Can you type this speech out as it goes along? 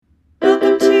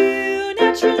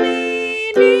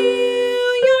Naturally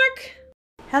New York.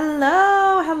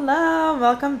 Hello.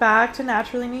 Welcome back to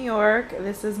Naturally New York.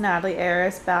 This is Natalie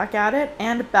Aris back at it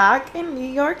and back in New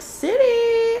York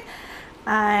City.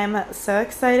 I'm so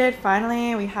excited.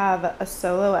 Finally, we have a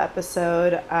solo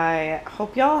episode. I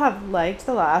hope y'all have liked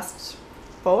the last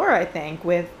 4, I think,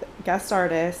 with guest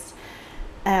artists.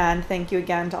 And thank you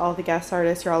again to all the guest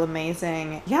artists. You're all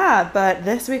amazing. Yeah, but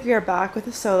this week we are back with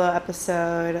a solo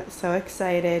episode. So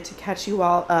excited to catch you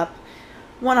all up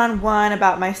one-on-one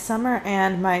about my summer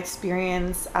and my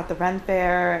experience at the Ren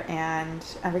Fair and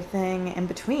everything in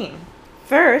between.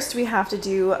 First, we have to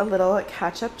do a little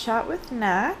catch-up chat with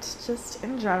Nat, just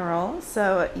in general.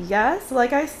 So yes,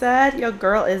 like I said, your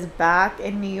girl is back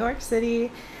in New York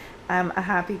City. I'm a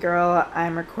happy girl.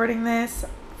 I'm recording this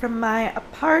from my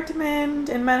apartment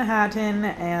in Manhattan,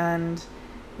 and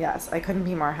yes, I couldn't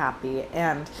be more happy.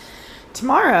 And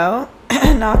tomorrow,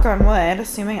 knock on wood,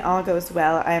 assuming all goes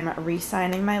well, I'm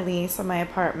re-signing my lease on my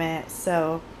apartment,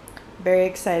 so very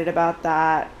excited about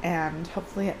that, and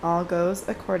hopefully it all goes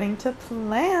according to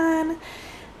plan.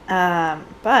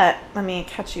 But let me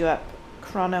catch you up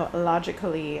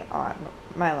chronologically on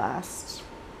my last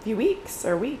few weeks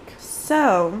or week.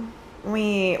 So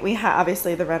we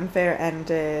obviously the Ren Fair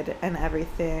ended and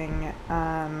everything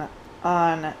on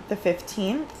the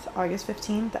 15th, August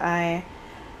 15th. I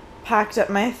packed up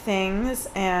my things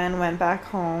and went back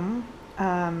home,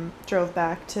 drove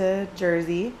back to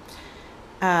Jersey.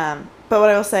 But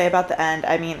what I will say about the end,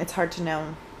 I mean, it's hard to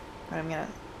know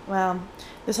what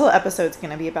this whole episode's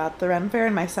gonna be about the Ren Fair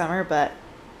and my summer, but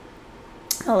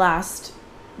the last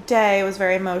day was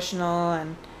very emotional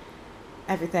and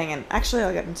everything, and actually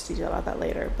I'll get into detail about that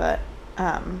later, but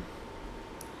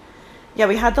yeah,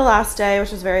 we had the last day,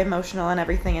 which was very emotional and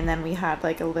everything, and then we had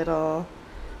like a little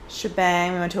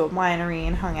shebang. We went to a winery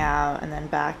and hung out, and then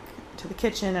back to the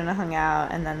kitchen and hung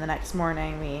out, and then the next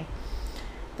morning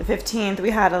the 15th,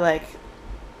 we had to like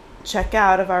check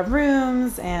out of our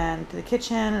rooms and the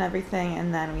kitchen and everything,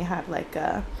 and then we had like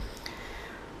a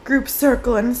group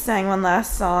circle and sang one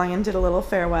last song and did a little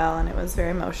farewell, and it was very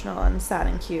emotional and sad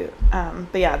and cute.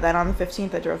 But yeah, then on the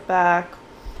 15th I drove back,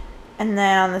 and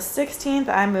then on the 16th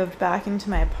I moved back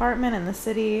into my apartment in the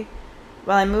city.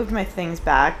 Well, I moved my things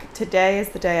back. Today is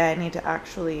the day I need to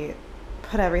actually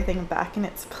put everything back in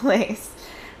its place.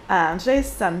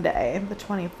 Today's Sunday, the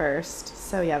 21st,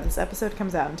 so yeah, this episode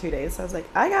comes out in 2 days, so I was like,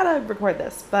 I gotta record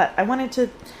this, but I wanted to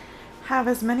have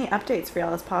as many updates for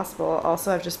y'all as possible.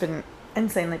 Also, I've just been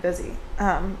insanely busy.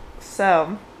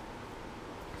 So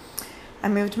I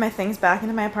moved my things back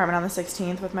into my apartment on the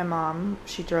 16th with my mom.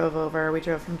 She drove over. We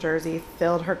drove from Jersey,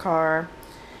 filled her car,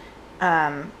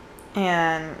 and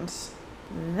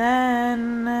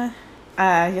then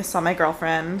I saw my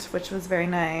girlfriend, which was very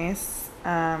nice.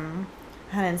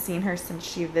 Hadn't seen her since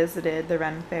she visited the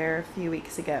Ren Fair a few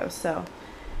weeks ago, so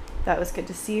that was good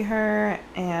to see her.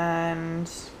 And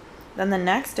then the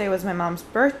next day was my mom's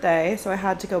birthday, so I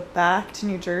had to go back to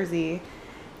New Jersey,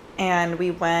 and we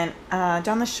went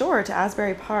down the shore to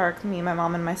Asbury Park, me, my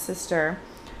mom, and my sister,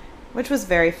 which was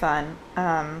very fun.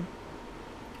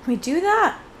 We do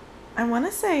that, I want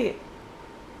to say,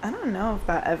 I don't know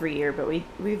about every year, but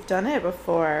we've done it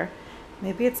before.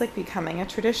 Maybe it's like becoming a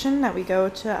tradition that we go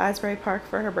to Asbury Park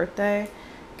for her birthday,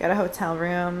 get a hotel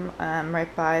room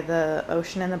right by the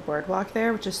ocean and the boardwalk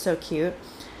there, which is so cute.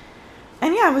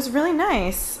 And yeah, it was really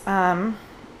nice.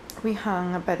 We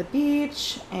hung by the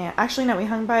beach, and actually no, we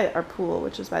hung by our pool,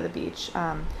 which is by the beach.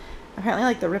 Apparently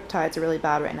like the riptides are really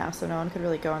bad right now, so no one could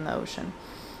really go in the ocean.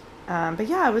 But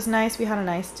yeah, it was nice. We had a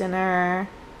nice dinner,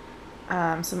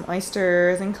 some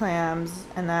oysters and clams,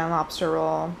 and then a lobster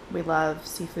roll. We love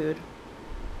seafood.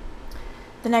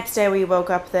 The next day we woke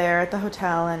up there at the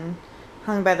hotel and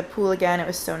hung by the pool again. It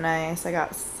was so nice. I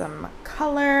got some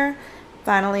color,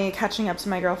 finally catching up to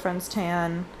my girlfriend's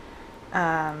tan.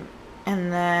 And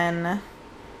then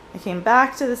I came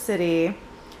back to the city,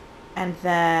 and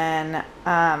then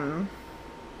I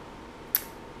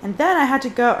had to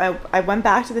go. I went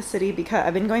back to the city because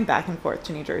I've been going back and forth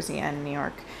to New Jersey and New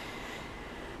York.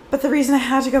 But the reason I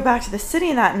had to go back to the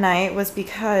city that night was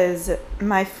because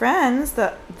my friends,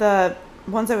 the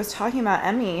ones I was talking about,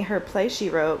 Emmy, her play she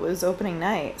wrote, was opening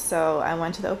night. So I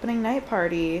went to the opening night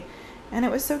party, and it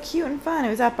was so cute and fun. It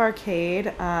was at Barcade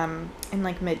in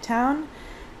like Midtown,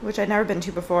 which I'd never been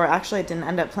to before. Actually, I didn't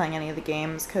end up playing any of the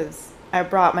games because I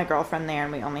brought my girlfriend there,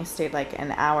 and we only stayed like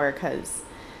an hour because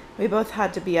we both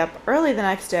had to be up early the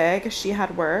next day because she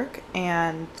had work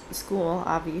and school.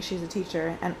 Avi, she's a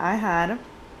teacher, and I had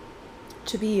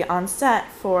to be on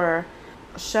set for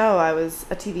a show.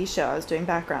 A TV show I was doing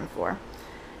background for.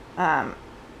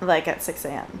 like at 6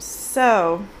 a.m.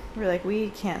 So we're like,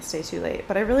 we can't stay too late.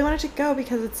 But I really wanted to go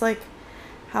because it's like,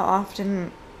 how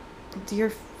often do your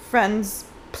friends'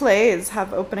 plays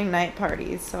have opening night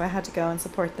parties? So I had to go and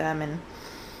support them and,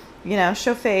 you know,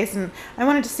 show face. And I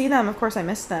wanted to see them. Of course, I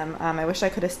missed them. I wish I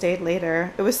could have stayed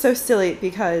later. It was so silly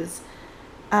because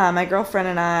my girlfriend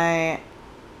and I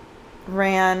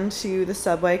ran to the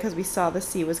subway because we saw the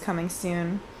C was coming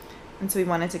soon. And so we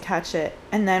wanted to catch it.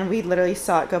 And then we literally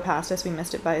saw it go past us. We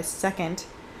missed it by a second.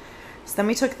 So then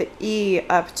we took the E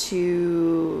up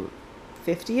to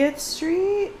 50th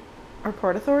Street or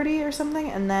Port Authority or something.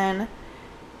 And then,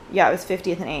 yeah, it was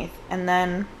 50th and 8th. And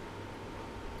then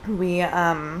we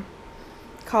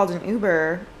called an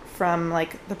Uber from,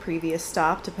 like, the previous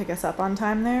stop to pick us up on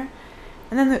time there.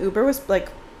 And then the Uber was, like,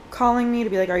 calling me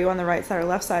to be like, are you on the right side or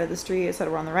left side of the street? I said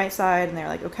we're on the right side. And they were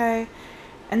like, okay.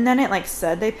 And then it, like,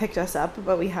 said they picked us up,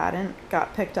 but we hadn't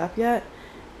got picked up yet.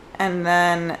 And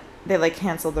then they, like,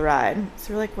 canceled the ride.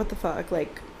 So we're like, what the fuck?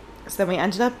 Like, so then we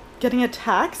ended up getting a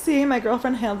taxi. My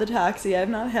girlfriend hailed the taxi. I've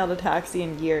not hailed a taxi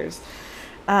in years.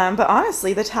 But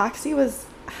honestly, the taxi was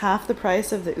half the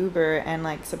price of the Uber and,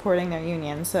 like, supporting their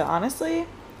union. So honestly,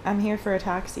 I'm here for a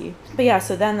taxi. But yeah,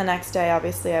 so then the next day,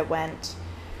 obviously, I went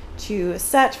to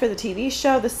set for the TV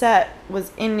show. The set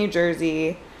was in New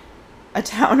Jersey, a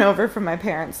town over from my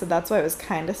parents, so that's why it was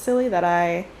kind of silly that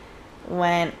I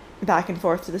went back and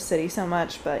forth to the city so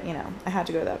much, but you know, I had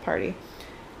to go to that party.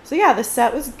 So yeah, the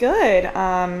set was good.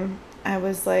 I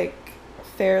was like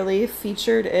fairly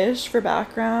featured-ish for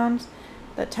background.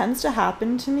 That tends to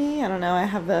happen to me. I don't know, I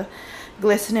have a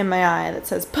glisten in my eye that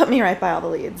says put me right by all the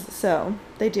leads, so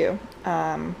they do,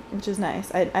 which is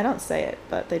nice. I don't say it,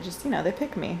 but they just, you know, they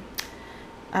pick me.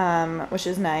 Which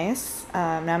is nice.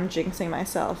 Now I'm jinxing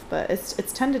myself, but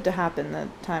it's tended to happen the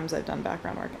times I've done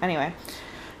background work. Anyway,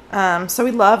 so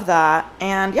we love that,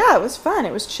 and yeah, it was fun.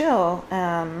 It was chill.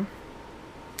 I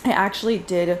actually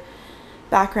did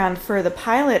background for the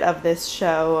pilot of this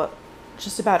show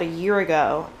just about a year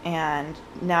ago, and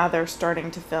now they're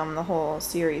starting to film the whole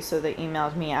series, so they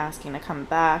emailed me asking to come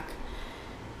back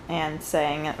and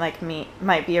saying it, like, me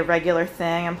might be a regular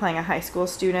thing. I'm playing a high school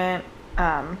student.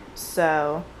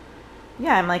 So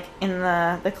yeah, I'm like in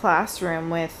the classroom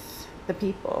with the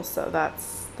people, so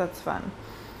that's fun.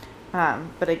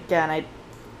 But again, I'm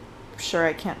sure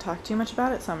I can't talk too much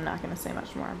about it, so I'm not going to say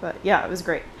much more, but yeah, it was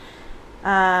great.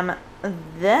 Then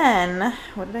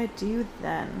what did I do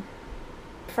then?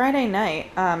 Friday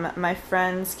night, my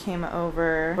friends came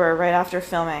over right after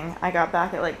filming. I got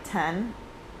back at like 10,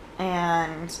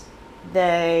 and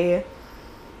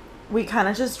we kind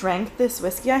of just drank this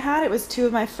whiskey I had. It was two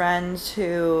of my friends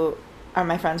who are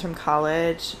my friends from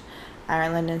college,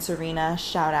 Ireland and Serena.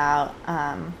 Shout out.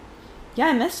 Yeah,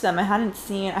 I missed them. I hadn't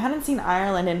seen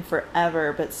Ireland in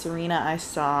forever, but Serena I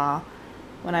saw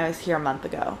when I was here a month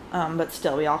ago. But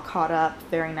still, we all caught up.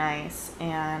 Very nice.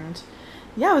 And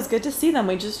yeah, it was good to see them.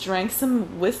 We just drank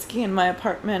some whiskey in my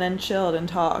apartment and chilled and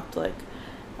talked. Like,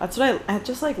 that's what I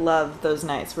just, like, love those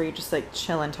nights where you just, like,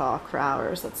 chill and talk for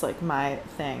hours. That's, like, my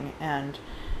thing. And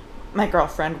my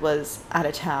girlfriend was out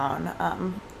of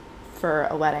town for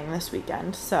a wedding this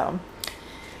weekend, so.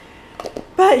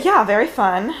 But, yeah, very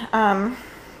fun.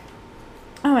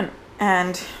 Oh,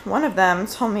 and one of them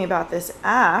told me about this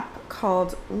app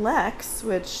called Lex,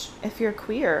 which, if you're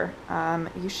queer,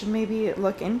 you should maybe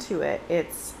look into it.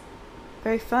 It's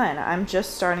very fun. I'm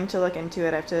just starting to look into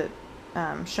it. I have to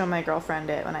show my girlfriend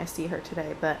it when I see her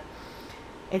today, but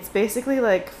it's basically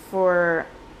like for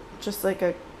just like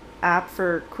a app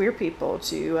for queer people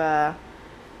to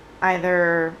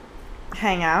either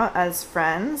hang out as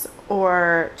friends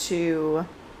or to,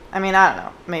 I mean, I don't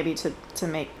know, maybe to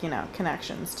make, you know,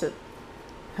 connections, to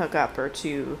hook up or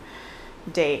to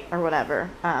date or whatever.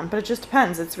 But it just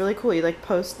depends. It's really cool. You like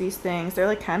post these things. They're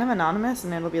like kind of anonymous,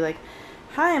 and it'll be like,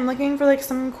 hi, I'm looking for like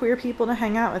some queer people to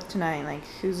hang out with tonight. Like,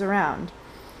 who's around?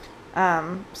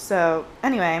 So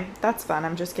anyway, that's fun.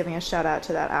 I'm just giving a shout out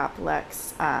to that app,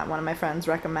 Lex. One of my friends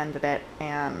recommended it,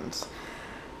 and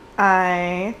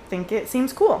I think it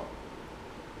seems cool.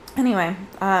 Anyway,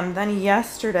 then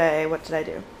yesterday, what did I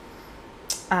do?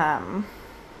 I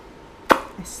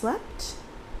slept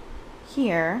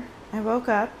here. I woke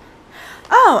up.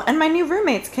 Oh, and my new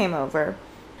roommates came over.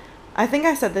 I think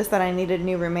I said this, that I needed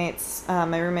new roommates.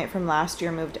 My roommate from last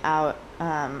year moved out.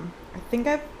 I think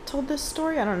I've told this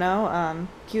story. I don't know.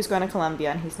 He was going to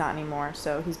Columbia, and he's not anymore,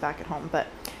 so he's back at home. But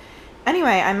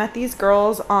anyway, I met these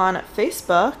girls on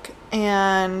Facebook,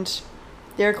 and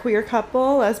they're a queer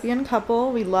couple, lesbian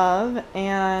couple we love,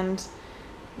 and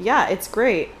yeah, it's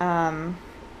great.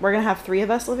 we're gonna have 3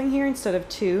 of us living here instead of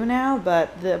 2 now,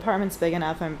 but the apartment's big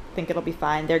enough. I think it'll be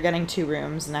fine. They're getting 2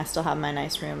 rooms, and I still have my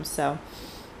nice rooms, so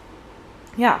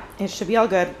yeah, it should be all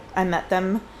good. I met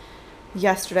them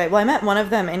yesterday. Well, I met one of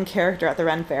them in character at the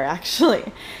Ren Fair,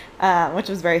 actually, which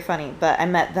was very funny. But I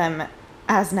met them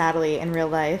as Natalie in real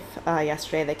life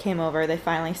yesterday. They came over. They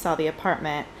finally saw the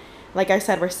apartment. Like I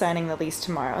said, we're signing the lease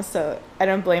tomorrow, so I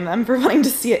don't blame them for wanting to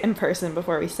see it in person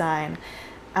before we sign.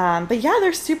 But yeah,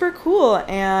 they're super cool,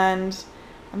 and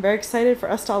I'm very excited for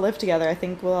us to all live together. I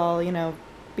think we'll all,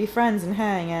 be friends and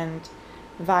hang and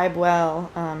vibe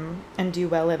well, and do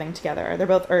well living together. They're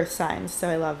both earth signs, so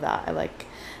I love that. I like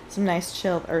some nice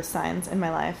chill earth signs in my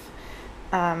life.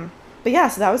 But yeah,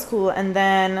 so that was cool. And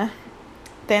then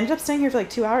they ended up staying here for like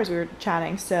 2 hours. We were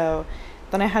chatting, so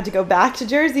then I had to go back to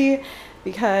Jersey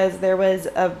because there was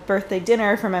a birthday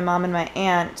dinner for my mom and my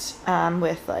aunt,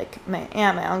 with like my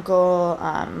aunt, my uncle,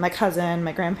 my cousin,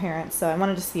 my grandparents. So I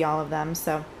wanted to see all of them.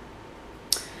 So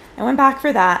I went back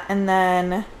for that, and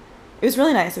then it was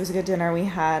really nice. It was a good dinner. We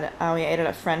had we ate at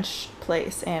a French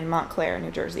place in Montclair,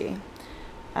 New Jersey.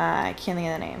 I can't think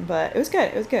of the name, but it was good.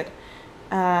 It was good.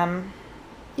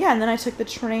 Yeah, and then I took the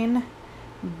train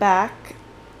back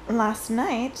last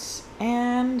night,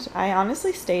 and I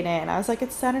honestly stayed in. I was like,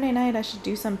 it's Saturday night, I should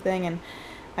do something, and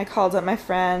I called up my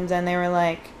friends, and they were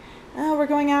like, oh, we're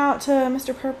going out to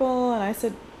Mr. Purple, and I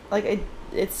said, like,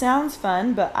 it sounds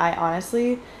fun, but I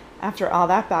honestly, after all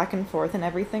that back and forth and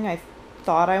everything, I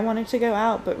thought I wanted to go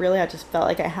out, but really I just felt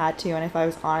like I had to, and if I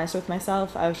was honest with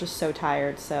myself, I was just so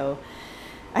tired, so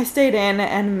I stayed in,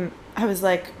 and I was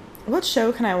like, what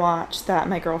show can I watch that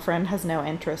my girlfriend has no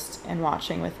interest in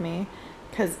watching with me?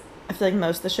 Because I feel like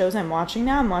most of the shows I'm watching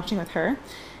now, I'm watching with her.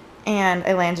 And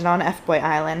I landed on F-Boy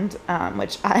Island,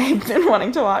 which I've been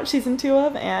wanting to watch season 2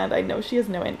 of, and I know she has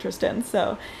no interest in.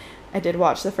 So I did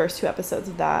watch the first 2 episodes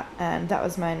of that, and that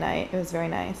was my night. It was very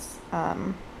nice.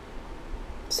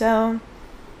 So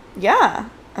yeah,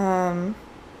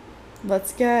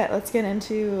 let's get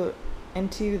into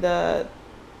the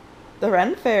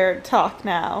Ren Fair talk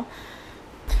now.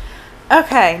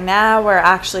 Okay, now we're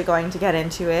actually going to get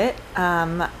into it.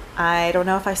 I don't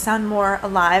know if I sound more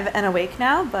alive and awake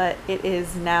now, but it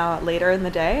is now later in the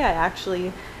day. I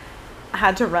actually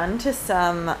had to run to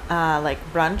some like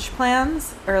brunch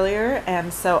plans earlier,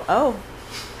 and so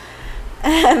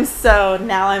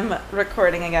now I'm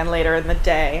recording again later in the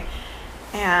day.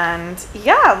 And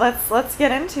yeah, let's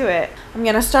get into it. I'm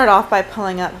gonna start off by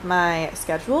pulling up my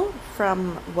schedule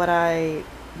from what I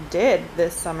did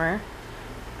this summer,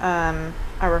 a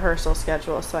rehearsal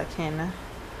schedule, so I can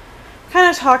kind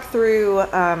of talk through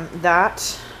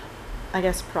that, I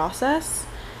guess, process.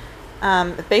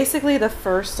 Basically the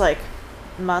first like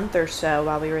month or so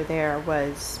while we were there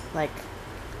was like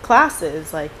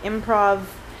classes, like improv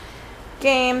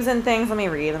games and things. Let me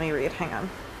read, hang on.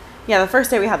 Yeah, the first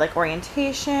day we had like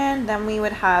orientation, then we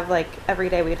would have like every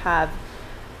day we'd have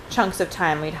chunks of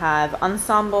time. We'd have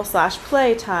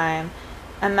ensemble/play time,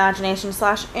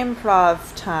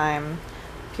 imagination/improv time,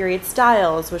 period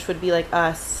styles, which would be like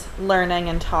us learning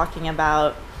and talking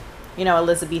about,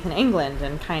 Elizabethan England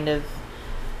and kind of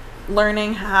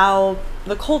learning how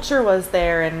the culture was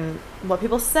there and what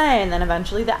people say, and then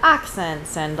eventually the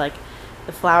accents and like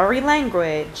the flowery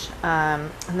language,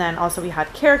 and then also we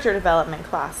had character development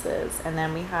classes, and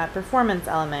then we had performance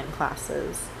element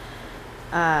classes,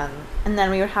 and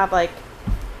then we would have like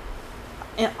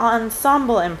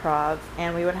ensemble improv,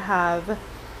 and we would have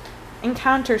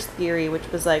encounters theory,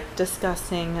 which was like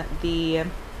discussing the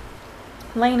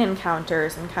lane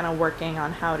encounters and kind of working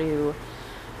on how to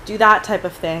do that type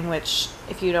of thing, which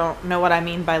if you don't know what I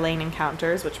mean by lane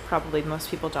encounters, which probably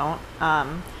most people don't,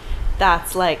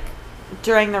 that's like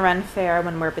during the Ren Fair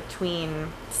when we're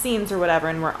between scenes or whatever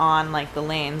and we're on like the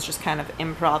lanes, just kind of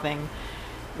improving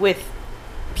with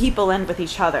people and with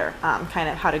each other, kind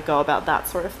of how to go about that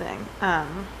sort of thing.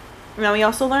 We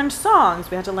also learned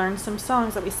songs. We had to learn some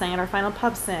songs that we sang at our final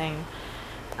pub sing.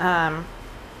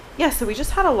 So we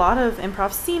just had a lot of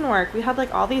improv scene work. We had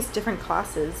like all these different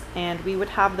classes, and we would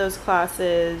have those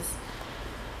classes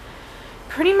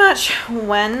pretty much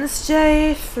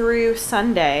Wednesday through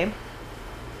Sunday.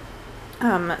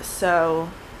 So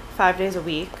 5 days a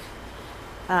week,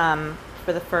 for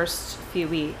the first few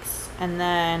weeks, and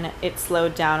then it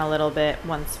slowed down a little bit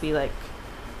once we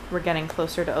were getting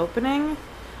closer to opening,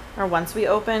 or once we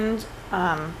opened.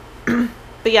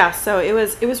 But yeah, so it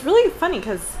was really funny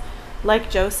because,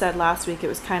 like Joe said last week, it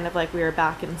was kind of like we were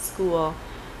back in school,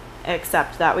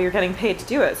 except that we were getting paid to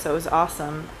do it, so it was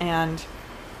awesome. And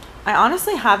I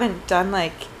honestly haven't done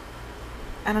like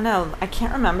I don't know. I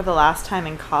can't remember the last time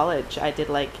in college I did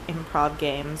like improv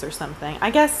games or something. I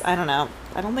guess, I don't know.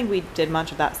 I don't think we did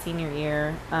much of that senior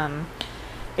year.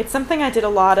 It's something I did a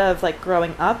lot of like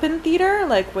growing up in theater,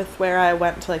 like with where I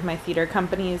went to like my theater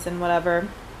companies and whatever.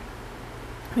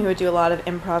 We would do a lot of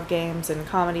improv games and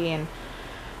comedy and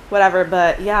whatever.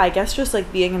 But yeah, I guess just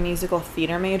like being a musical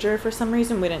theater major, for some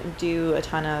reason, we didn't do a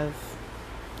ton of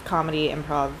comedy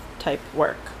improv type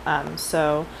work.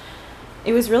 So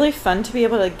it was really fun to be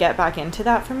able to get back into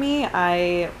that for me.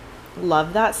 I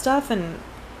love that stuff, and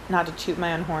not to toot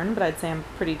my own horn, but I'd say I'm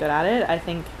pretty good at it. I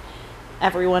think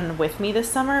everyone with me this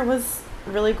summer was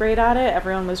really great at it.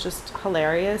 Everyone was just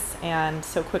hilarious and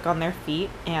so quick on their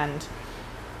feet, and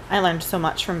I learned so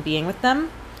much from being with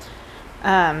them.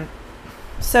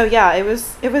 So yeah, it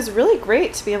was really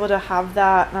great to be able to have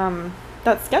that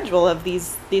that schedule of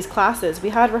these classes. We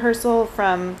had rehearsal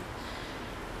from.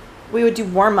 We would do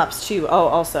warm-ups too. Oh,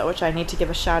 also, which I need to give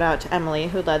a shout out to Emily,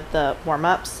 who led the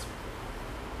warm-ups,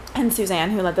 and Suzanne,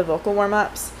 who led the vocal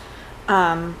warm-ups.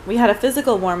 We had a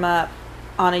physical warm-up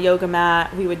on a yoga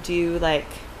mat. We would do like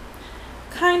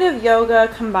kind of yoga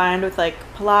combined with like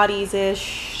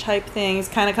Pilates-ish type things,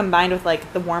 kind of combined with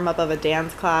like the warm-up of a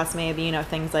dance class, maybe,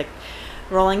 things like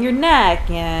rolling your neck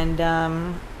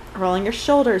and rolling your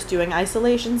shoulders, doing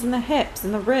isolations in the hips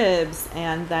and the ribs,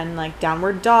 and then like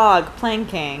downward dog,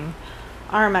 planking,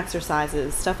 arm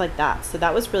exercises, stuff like that. So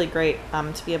that was really great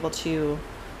to be able to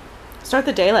start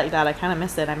the day like that. I kind of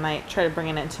miss it. I might try to bring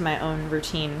it into my own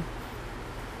routine.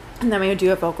 And then we would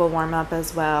do a vocal warm-up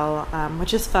as well,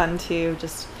 which is fun too,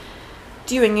 just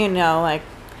doing, like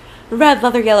red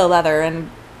leather, yellow leather, and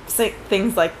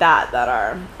things like that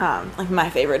are, like my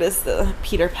favorite is the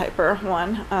Peter Piper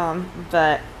one.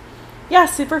 But yeah,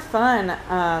 super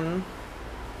fun.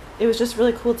 It was just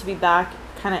really cool to be back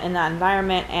kind of in that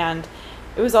environment, and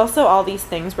it was also all these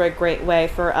things were a great way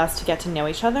for us to get to know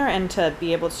each other and to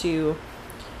be able to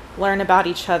learn about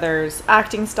each other's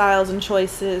acting styles and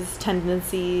choices,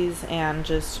 tendencies, and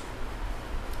just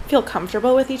feel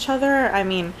comfortable with each other. I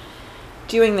mean,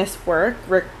 doing this work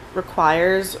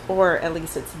requires, or at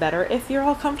least it's better if you're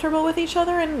all comfortable with each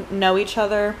other and know each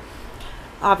other.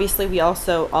 Obviously, we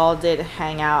also all did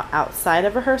hang out outside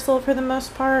of rehearsal for the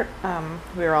most part.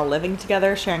 We were all living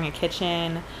together, sharing a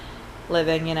kitchen,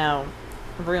 living,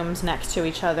 rooms next to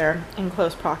each other in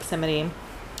close proximity.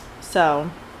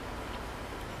 So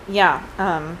yeah,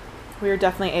 we were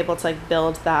definitely able to like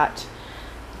build that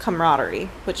camaraderie,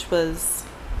 which was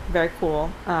very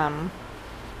cool.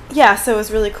 Yeah, so it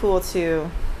was really cool to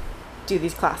do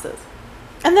these classes.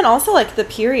 And then also like the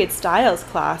period styles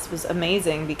class was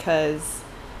amazing because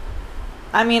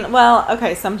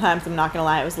sometimes I'm not gonna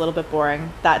lie, it was a little bit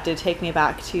boring. That did take me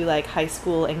back to like high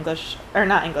school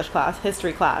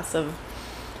history class of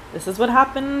this is what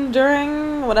happened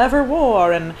during whatever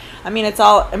war. And it's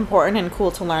all important and cool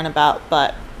to learn about,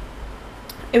 but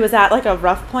it was at like a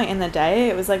rough point in the day.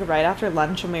 It was like right after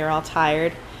lunch when we were all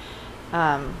tired.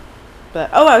 I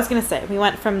was going to say, we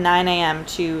went from 9 a.m.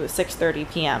 to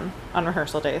 6:30 p.m. on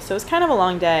rehearsal days. So it was kind of a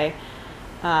long day,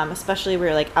 especially we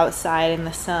were like outside in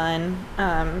the sun.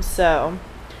 So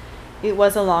it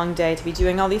was a long day to be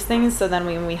doing all these things. So then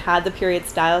when we had the period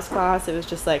styles class, it was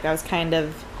just like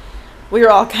we were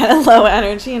all kind of low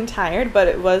energy and tired, but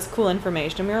it was cool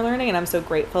information we were learning, and I'm so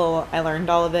grateful I learned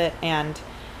all of it and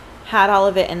had all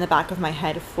of it in the back of my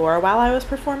head for while I was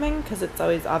performing, because it's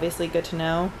always obviously good to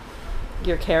know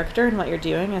your character and what you're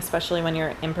doing, especially when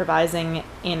you're improvising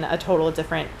in a total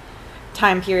different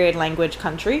time period, language,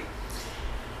 country.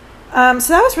 So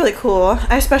that was really cool.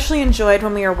 I especially enjoyed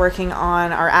when we were working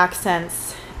on our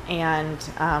accents and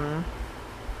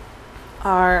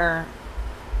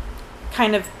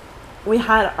we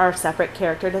had our separate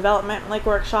character development like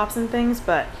workshops and things,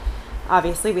 but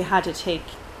obviously we had to take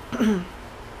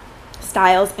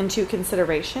styles into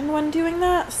consideration when doing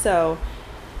that. So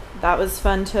that was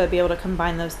fun to be able to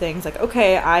combine those things. Like,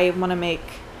 okay, I want to make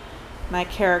my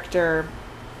character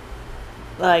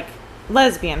like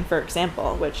lesbian, for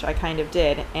example, which I kind of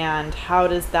did. And how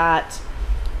does that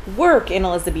work in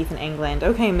Elizabethan England?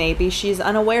 Okay, maybe she's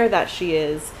unaware that she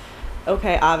is.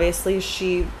 Okay, obviously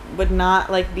she would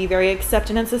not like be very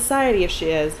accepted in society if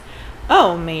she is.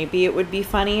 Oh, maybe it would be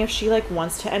funny if she like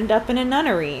wants to end up in a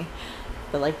nunnery,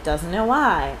 but like doesn't know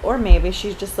why. Or maybe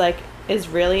she's just like is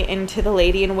really into the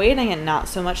lady in waiting and not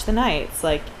so much the knights.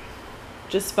 Like,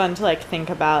 just fun to like think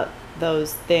about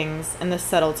those things and the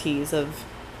subtleties of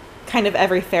kind of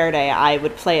every fair day. I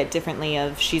would play it differently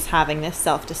of she's having this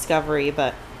self-discovery,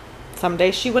 but some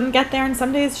days she wouldn't get there and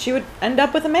some days she would end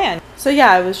up with a man. So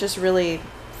yeah, it was just really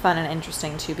fun and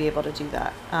interesting to be able to do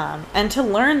that, and to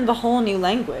learn the whole new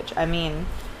language. I mean,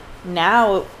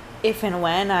 now if and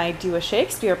when I do a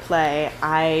Shakespeare play,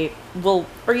 I will,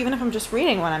 or even if I'm just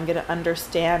reading one, I'm going to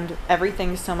understand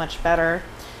everything so much better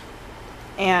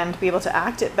and be able to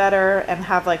act it better and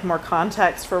have like more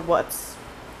context for what's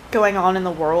going on in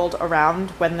the world around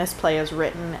when this play is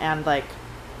written, and like,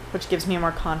 which gives me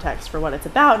more context for what it's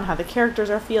about and how the characters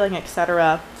are feeling,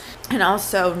 etc. And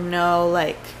also know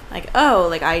like oh,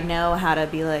 like I know how to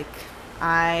be like,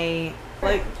 I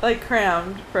like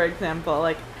crammed, for example,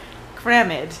 like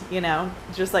crammed, you know,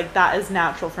 just like that is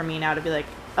natural for me now to be like,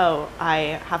 oh,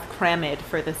 I have crammed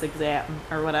for this exam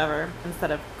or whatever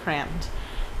instead of crammed.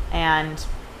 And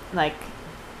like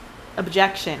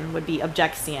objection would be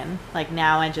objection. Like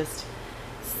now I just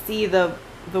see the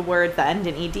words that end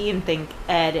in ed and think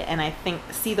ed, and I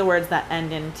see the words that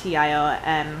end in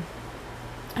tion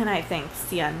and I think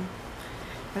cien,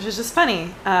 which is just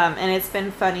funny. And it's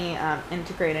been funny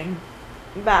integrating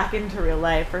back into real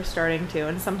life, or starting to,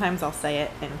 and sometimes I'll say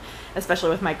it, and especially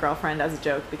with my girlfriend as a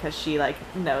joke because she like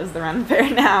knows the run there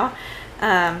now.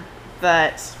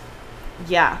 But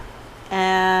yeah,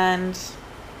 and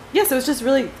yeah, so it's just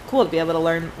really cool to be able to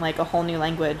learn like a whole new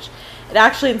language. It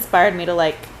actually inspired me to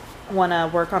like want to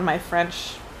work on my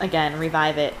French again,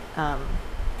 revive it,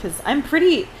 because I'm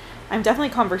definitely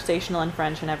conversational in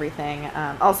French and everything.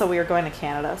 Also, we were going to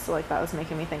Canada, so like that was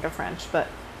making me think of French, but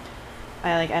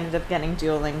I like ended up getting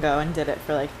Duolingo and did it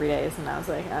for like 3 days, and I was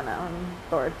like, oh no, I'm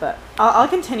bored, but I'll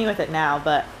continue with it now.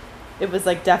 But it was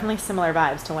like definitely similar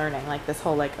vibes to learning like this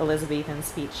whole like Elizabethan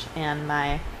speech and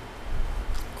my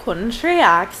country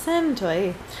accent.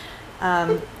 It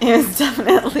was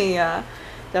definitely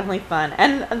fun,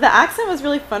 and the accent was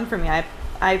really fun for me.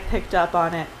 I picked up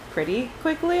on it pretty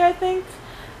quickly, I think.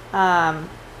 Yeah,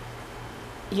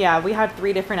 we had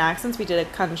 3 different accents. We did a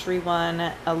country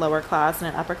one, a lower class, and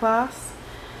an upper class.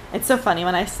 It's so funny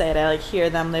when I say it, I like hear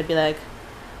them, they'd be like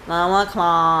lower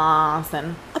class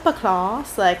and upper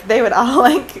class, like they would all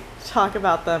like talk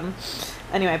about them.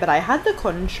 Anyway, but I had the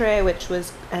country, which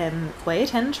was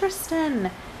quite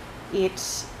interesting.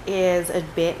 It is a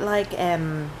bit like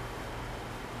kind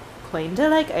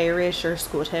of like Irish or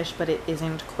Scottish, but it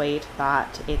isn't quite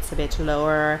that. It's a bit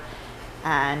lower,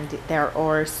 and there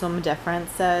are some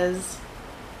differences.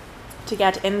 To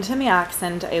get into my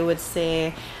accent, I would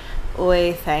say,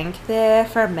 I thank thee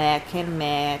for making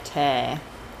me tea.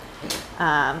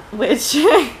 Which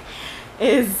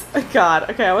is, God,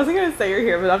 okay, I wasn't going to say you're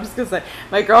here, but I'm just going to say,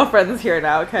 my girlfriend's here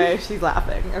now, okay? She's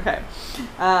laughing, okay.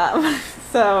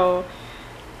 So,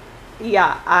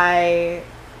 yeah,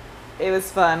 it was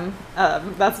fun.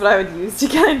 That's what I would use to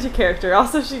get into character.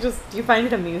 Also, do you find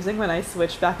it amusing when I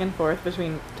switch back and forth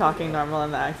between talking normal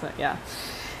and the accent? Yeah.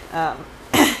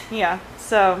 Yeah,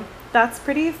 so that's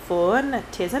pretty fun.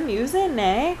 'Tis amusing,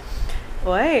 eh?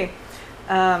 Oi.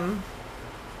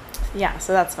 Yeah,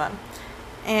 so that's fun.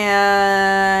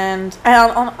 And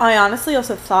I honestly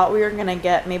also thought we were going to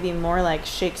get maybe more like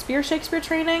Shakespeare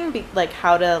training, like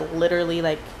how to literally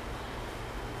like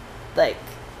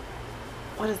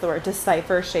what is the word,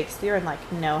 decipher Shakespeare and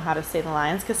like know how to say the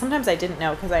lines, because sometimes I didn't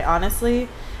know, because I honestly,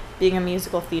 being a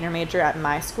musical theater major at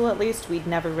my school at least, we'd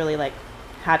never really like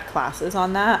had classes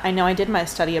on that. I know I did my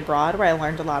study abroad where I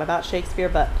learned a lot about Shakespeare,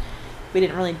 but we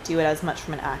didn't really do it as much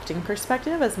from an acting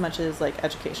perspective as much as like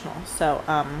educational. So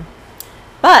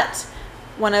but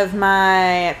one of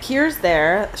my peers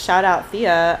there, shout out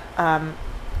Thea,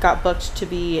 got booked to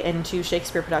be in 2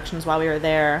 Shakespeare productions while we were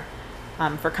there,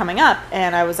 for coming up,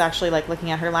 and I was actually like looking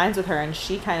at her lines with her, and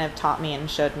she kind of taught me and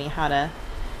showed me how to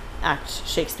act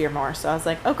Shakespeare more. So I was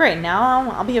like, oh great, now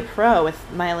I'll be a pro with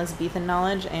my Elizabethan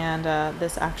knowledge and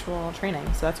this actual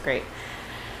training, so that's great.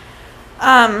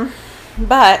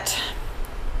 But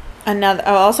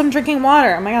also I'm drinking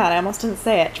water. Oh my god, I almost didn't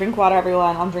say it. Drink water,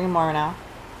 everyone. I'm drinking more now.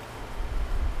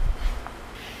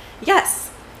 Yes,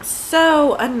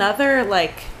 so another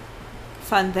like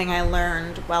fun thing I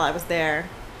learned while I was there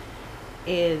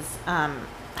is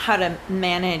how to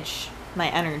manage my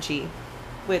energy,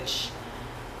 which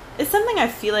is something I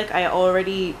feel like I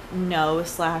already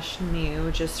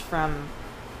know/knew just from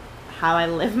how I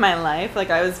live my life. Like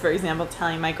I was, for example,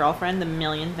 telling my girlfriend the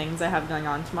million things I have going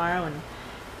on tomorrow, and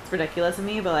it's ridiculous of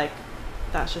me, but like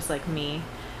that's just like me.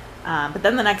 But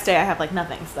then the next day I have like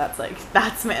nothing, so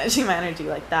that's managing my energy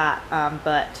like that.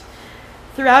 But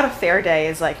throughout a fair day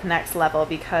is like next level,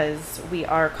 because we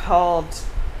are called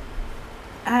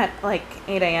at like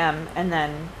 8 a.m. and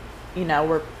then, you know,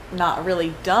 we're not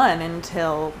really done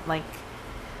until like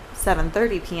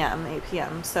 7:30 p.m., 8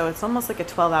 p.m. So it's almost like a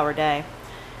 12-hour day.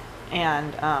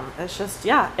 And it's just,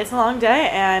 yeah, it's a long day,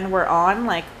 and we're on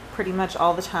like pretty much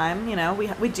all the time. You know,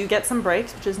 we do get some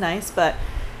breaks, which is nice, but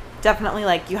definitely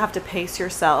like you have to pace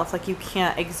yourself. Like you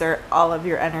can't exert all of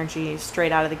your energy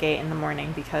straight out of the gate in the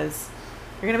morning, because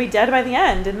you're gonna be dead by the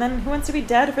end, and then who wants to be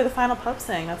dead for the final pub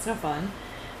sing? That's no fun.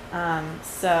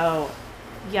 So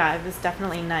yeah, it was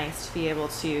definitely nice to be able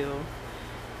to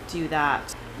do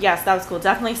that. Yes, that was cool.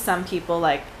 Definitely some people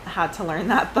like had to learn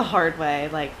that the hard way.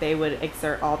 Like they would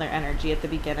exert all their energy at the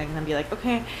beginning and then be like,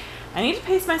 okay, I need to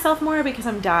pace myself more because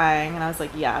I'm dying. And I was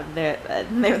like, yeah, they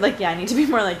were like, yeah, I need to be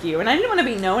more like you. And I didn't want to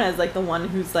be known as like the one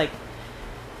who's like,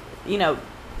 you know,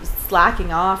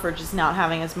 slacking off or just not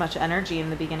having as much energy in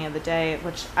the beginning of the day,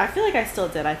 which I feel like I still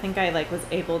did. I think I like was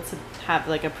able to have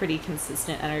like a pretty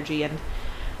consistent energy and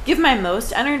give my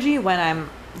most energy when I'm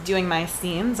doing my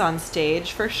scenes on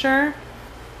stage, for sure.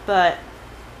 But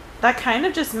that kind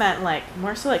of just meant like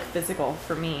more so like physical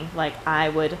for me. Like I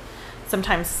would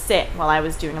sometimes sit while I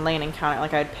was doing a lane encounter.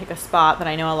 Like I'd pick a spot that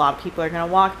I know a lot of people are going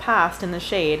to walk past in the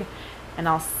shade, and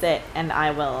I'll sit and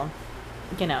I will,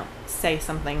 you know, say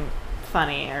something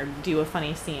funny or do a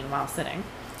funny scene while sitting.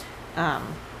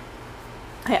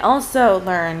 I also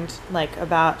learned like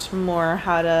about more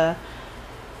how to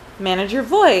manage your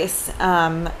voice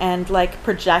and like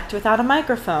project without a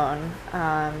microphone,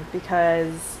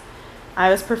 because I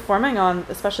was performing on,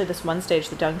 especially this one stage,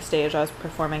 the dunk stage I was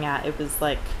performing at. It was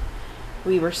like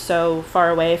we were so far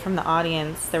away from the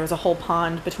audience. There was a whole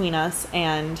pond between us,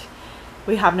 and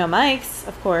we have no mics,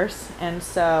 of course, and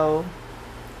so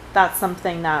that's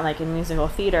something that like in musical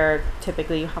theater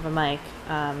typically you have a mic.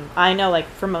 I know like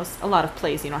for a lot of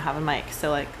plays you don't have a mic, so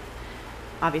like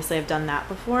obviously I've done that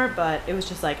before, but it was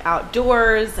just like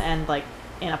outdoors and like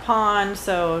in a pond,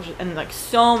 so, and like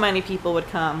so many people would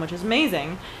come, which is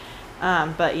amazing.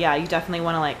 But yeah, you definitely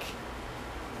want to like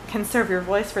conserve your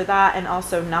voice for that, and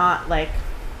also not like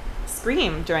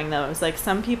scream during those. Like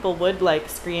some people would like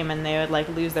scream and they would like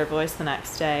lose their voice the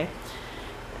next day,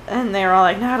 and they were all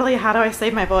like, Natalie, how do I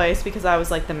save my voice? Because I was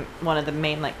like one of the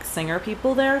main like singer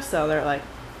people there, so they're like,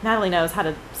 Natalie knows how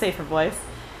to save her voice.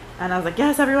 And I was like,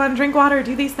 yes, everyone, drink water,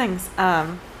 do these things.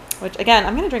 Which, again,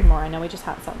 I'm going to drink more. I know we just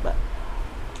had some, but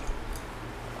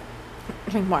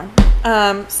drink more.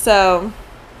 So,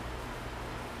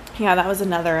 yeah, that was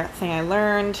another thing I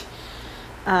learned.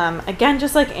 Again,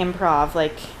 just like improv.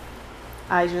 Like,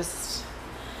 I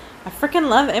freaking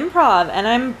love improv, and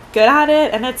I'm good at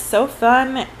it, and it's so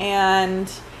fun,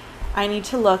 and I need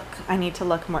to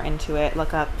look more into it,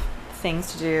 look up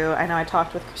things to do. I know I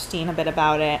talked with Christine a bit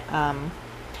about it.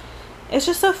 It's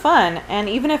just so fun, and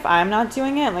even if I'm not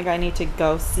doing it, like I need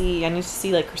to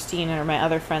see like Christine or my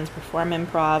other friends perform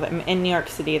improv. In New York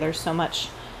City, there's so much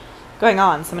going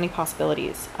on, so many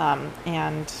possibilities,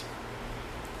 and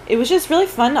it was just really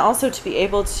fun also to be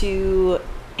able to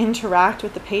interact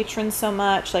with the patrons so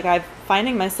much. Like I'm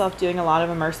finding myself doing a lot of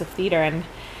immersive theater, and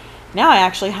now I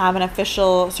actually have an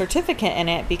official certificate in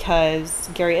it because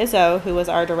Gary Izzo, who was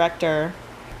our director,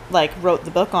 like wrote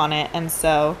the book on it, and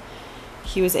so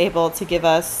he was able to give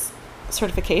us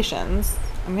certifications.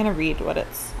 I'm going to read I'm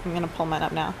going to pull mine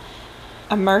up now.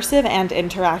 Immersive and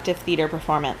interactive theater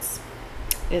performance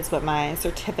is what my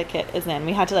certificate is in.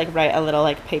 We had to like write a little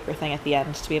like paper thing at the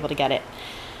end to be able to get it.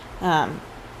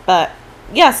 But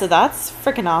yeah, so that's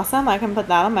freaking awesome. I can put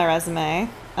that on my resume.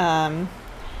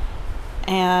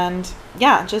 And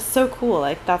yeah, just so cool.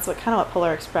 Like that's what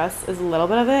Polar Express is, a little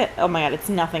bit of it. Oh my god, it's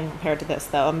nothing compared to this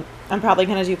though. I'm probably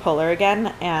gonna do Polar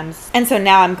again, and so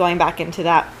now I'm going back into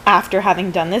that after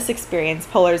having done this experience.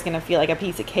 Polar is gonna feel like a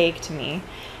piece of cake to me,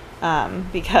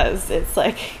 because it's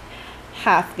like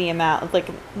half the amount, like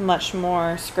much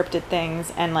more scripted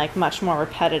things and like much more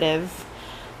repetitive.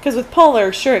 Because with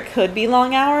Polar, sure, it could be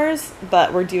long hours,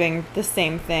 but we're doing the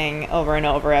same thing over and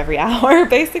over every hour,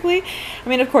 basically. I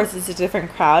mean, of course, it's a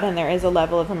different crowd, and there is a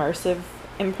level of immersive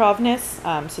improvness,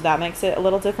 so that makes it a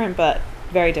little different, but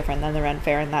very different than the Ren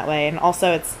Fair in that way. And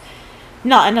also, it's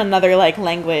not in another, like,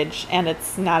 language, and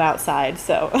it's not outside,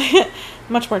 so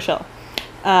much more chill.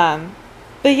 But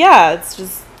yeah, it's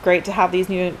just great to have these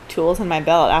new tools in my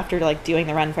belt after, like, doing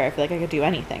the Ren Fair. I feel like I could do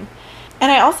anything.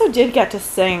 And I also did get to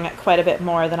sing quite a bit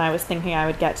more than I was thinking I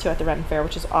would get to at the Ren Fair,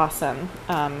 which is awesome.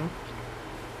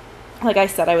 Like I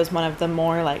said, I was one of the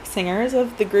more like singers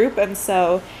of the group, and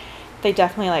so they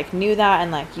definitely like knew that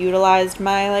and like utilized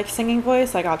my like singing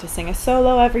voice. I got to sing a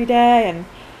solo every day, and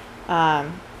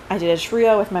I did a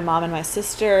trio with my mom and my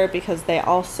sister because they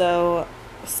also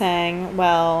sang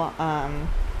well.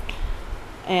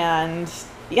 And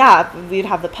yeah, we'd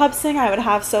have the pub sing. I would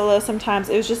have solo sometimes.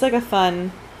 It was just like a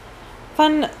fun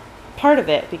part of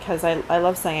it because I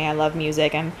love singing, I love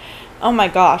music, and oh my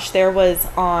gosh, there was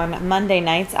on Monday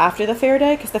nights after the fair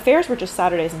day, because the fairs were just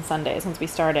Saturdays and Sundays once we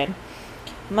started.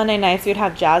 Monday nights we'd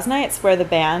have jazz nights where the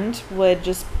band would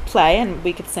just play and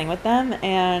we could sing with them,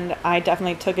 and I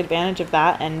definitely took advantage of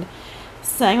that and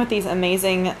sang with these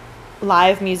amazing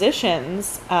live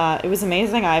musicians. It was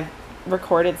amazing. I've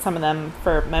recorded some of them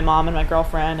for my mom and my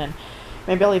girlfriend, and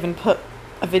maybe I'll even put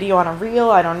a video on a reel.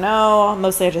 I don't know.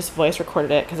 Mostly I just voice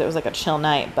recorded it because it was like a chill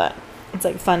night, but it's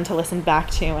like fun to listen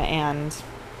back to, and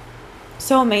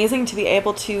so amazing to be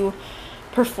able to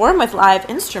perform with live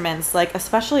instruments, like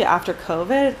especially after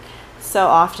COVID. So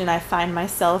often I find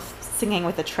myself singing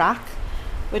with a track,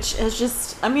 which is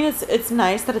just, I mean, it's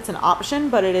nice that it's an option,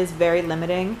 but it is very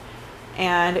limiting.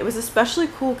 And it was especially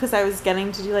cool because I was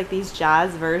getting to do like these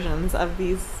jazz versions of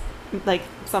these, like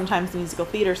sometimes musical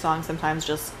theater songs, sometimes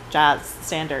just jazz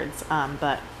standards.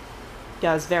 But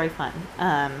yeah, it was very fun.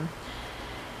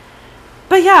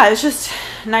 But yeah, it was just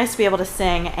nice to be able to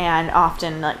sing, and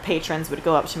often like patrons would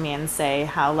go up to me and say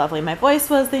how lovely my voice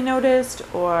was, they noticed,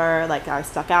 or like I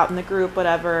stuck out in the group,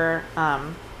 whatever.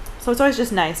 So it's always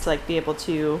just nice to like be able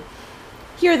to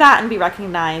hear that and be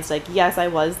recognized. Like, yes, I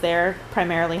was there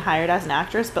primarily hired as an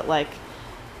actress, but like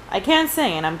I can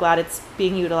sing, and I'm glad it's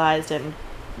being utilized and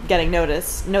getting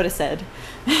noticed,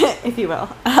 if you will.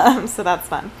 So that's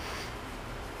fun.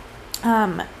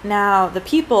 Now the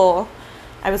people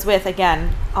I was with,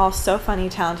 again, all so funny,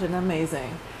 talented, and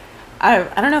amazing. I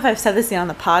don't know if I've said this yet on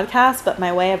the podcast, but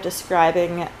my way of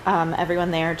describing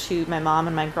everyone there to my mom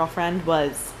and my girlfriend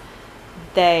was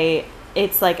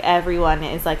it's like everyone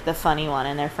is like the funny one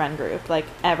in their friend group. Like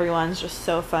everyone's just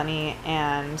so funny,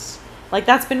 and like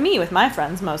that's been me with my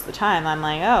friends most of the time. I'm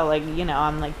like, oh, like, you know,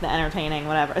 I'm like the entertaining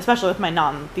whatever, especially with my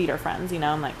non-theater friends, you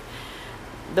know, I'm like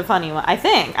the funny one, I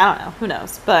think. I don't know, who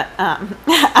knows, but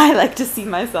I like to see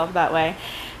myself that way.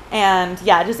 And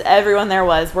yeah, just everyone there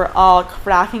we're all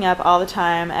cracking up all the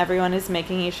time. Everyone is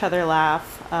making each other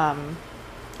laugh,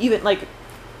 even like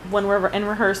when we're in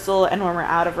rehearsal and when we're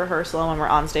out of rehearsal and when we're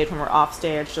on stage, when we're off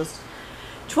stage, just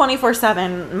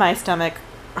 24/7 my stomach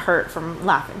hurt from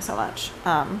laughing so much.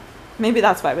 Maybe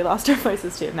that's why we lost our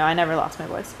voices too. No, I never lost my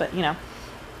voice, but you know,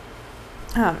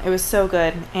 it was so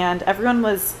good. And everyone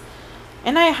was,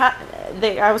 and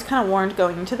I was kind of warned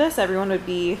going into this, everyone would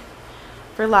be,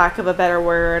 for lack of a better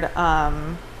word,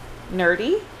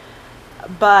 nerdy,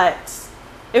 but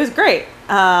it was great.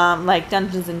 Like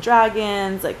Dungeons and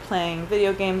Dragons, like playing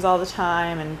video games all the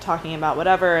time and talking about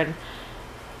whatever, and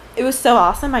it was so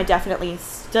awesome. I definitely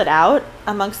stood out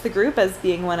amongst the group as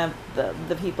being one of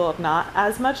the people not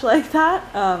as much like that.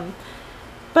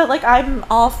 But like I'm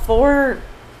all for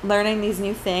learning these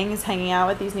new things, hanging out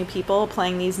with these new people,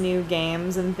 playing these new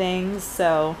games and things.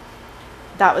 So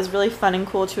that was really fun and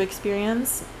cool to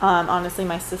experience. Honestly,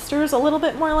 my sister's a little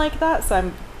bit more like that, so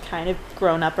I'm kind of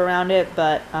grown up around it,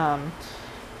 but I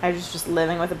was just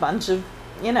living with a bunch of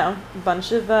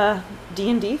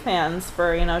D&D fans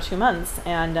for 2 months,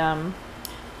 and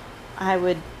I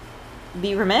would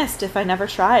be remiss if I never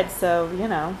tried, so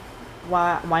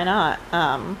why not.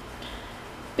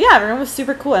 But yeah, everyone was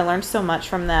super cool. I learned so much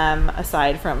from them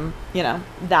aside from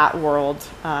that world.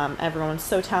 Everyone was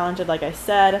so talented, like I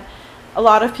said. A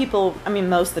lot of people,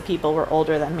 most of the people were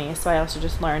older than me, so I also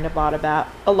just learned a lot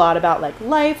about like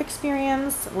life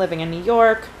experience, living in New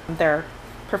York, their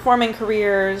performing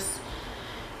careers,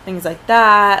 things like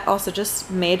that. Also just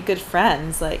made good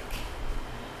friends, like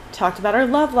talked about our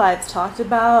love lives, talked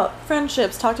about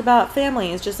friendships, talked about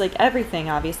families, just like everything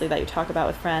obviously that you talk about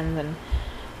with friends, and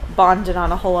bonded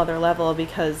on a whole other level,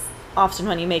 because often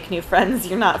when you make new friends,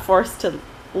 you're not forced to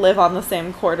live on the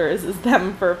same quarters as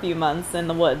them for a few months in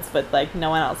the woods with like no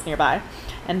one else nearby,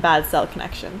 and bad cell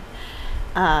connection.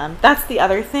 That's the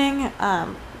other thing,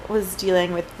 was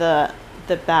dealing with the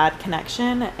bad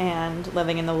connection and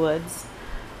living in the woods.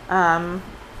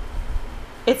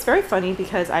 It's very funny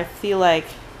because I feel like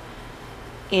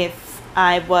if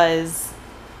I was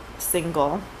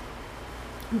single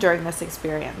during this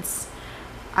experience,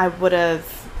 I would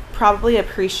have probably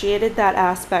appreciated that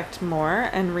aspect more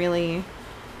and really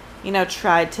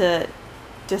tried to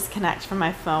disconnect from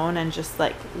my phone and just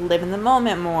like live in the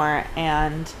moment more,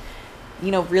 and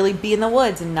really be in the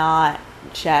woods and not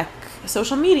check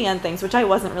social media and things, which I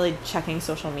wasn't really checking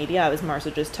social media. I was more so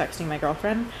just texting my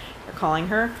girlfriend or calling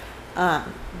her.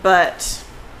 But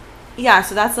yeah,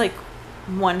 so that's like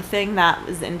one thing that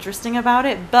was interesting about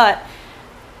it, but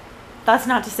that's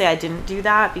not to say I didn't do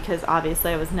that, because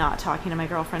obviously I was not talking to my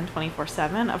girlfriend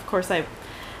 24/7. Of course I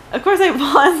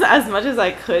was as much as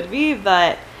I could be,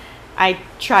 but I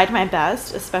tried my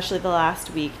best, especially the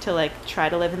last week, to like try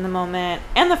to live in the moment,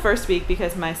 and the first week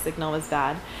because my signal was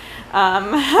bad.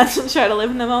 I had to try to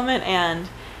live in the moment and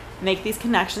make these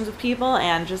connections with people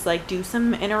and just like do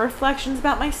some inner reflections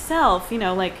about myself. You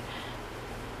know, like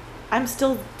I'm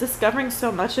still discovering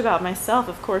so much about myself.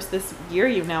 Of course, this year,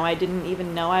 you know, I didn't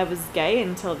even know I was gay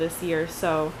until this year.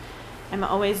 So I'm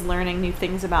always learning new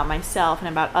things about myself and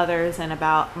about others and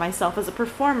about myself as a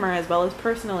performer as well as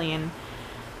personally and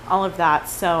all of that.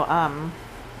 So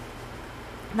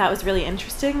that was really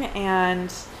interesting.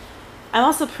 And I'm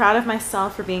also proud of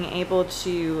myself for being able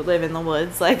to live in the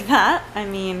woods like that. I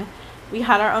mean, we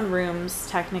had our own rooms,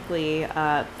 technically.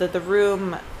 The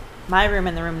room, my room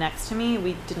and the room next to me,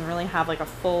 we didn't really have like a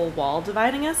full wall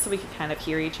dividing us, so we could kind of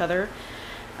hear each other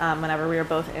whenever we were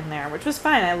both in there, which was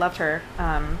fine. I loved her.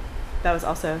 That was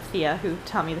also Thea who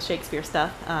taught me the Shakespeare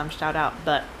stuff. Shout out.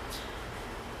 But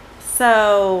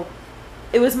so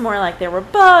it was more like there were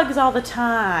bugs all the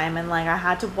time, and like I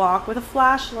had to walk with a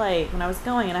flashlight when I was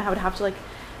going, and I would have to like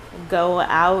go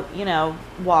out, you know,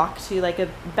 walk to like a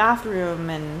bathroom,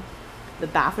 and the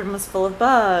bathroom was full of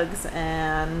bugs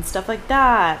and stuff like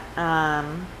that.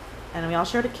 And we all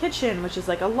shared a kitchen, which is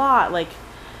like a lot, like,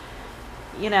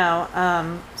 you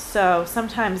know, so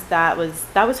sometimes that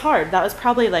was hard. That was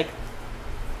probably like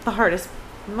the hardest,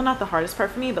 well, not the hardest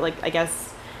part for me, but like, I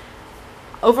guess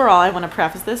overall, I want to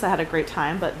preface this, I had a great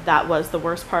time, but that was the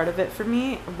worst part of it for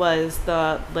me, was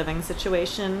the living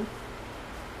situation.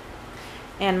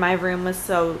 And my room was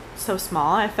so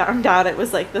small. I found out it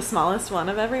was like the smallest one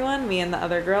of everyone, me and the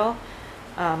other girl,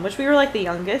 which we were like the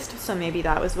youngest, so maybe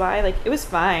that was why. Like, it was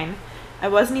fine. I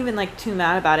wasn't even like too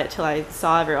mad about it till I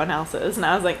saw everyone else's, and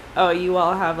I was like, oh, you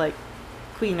all have like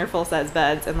queen or full size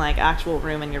beds and like actual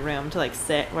room in your room to like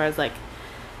sit, whereas like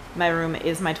my room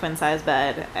is my twin size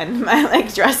bed and my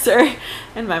like dresser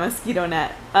and my mosquito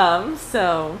net.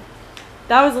 So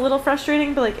that was a little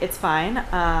frustrating, but like it's fine.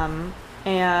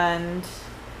 And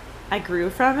I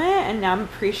grew from it, and now I'm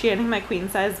appreciating my queen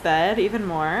size bed even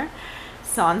more.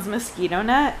 Sans mosquito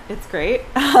net, it's great.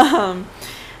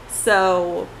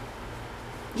 So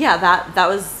yeah, that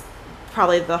was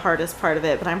probably the hardest part of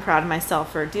it, but I'm proud of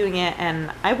myself for doing it,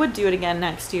 and I would do it again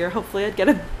next year. Hopefully I'd get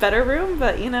a better room,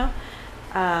 but you know,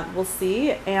 we'll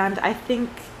see. And I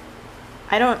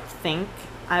don't think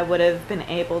I would have been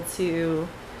able to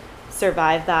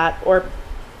survive that, or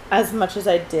as much as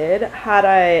I did, had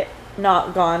I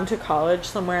not gone to college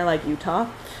somewhere like Utah.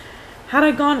 Had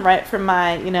I gone right from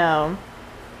my, you know,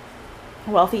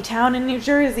 wealthy town in New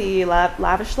Jersey,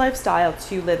 lavish lifestyle,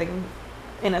 to living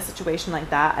in a situation like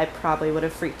that, I probably would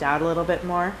have freaked out a little bit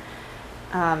more.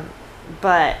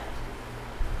 But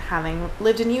having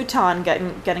lived in Utah and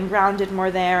getting grounded more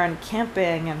there and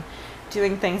camping and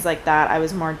doing things like that, I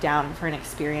was more down for an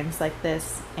experience like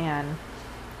this. And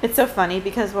it's so funny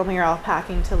because when we were all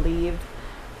packing to leave,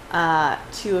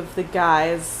 three of the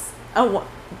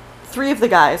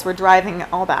guys were driving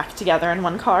all back together in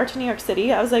one car to New York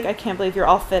City. I was like, I can't believe you're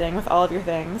all fitting with all of your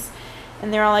things.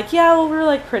 And they're all like, yeah, well, we're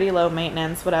like pretty low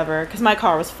maintenance, whatever, because my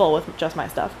car was full with just my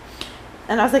stuff.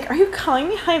 And I was like, are you calling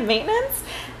me high maintenance?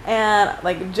 And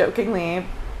like jokingly,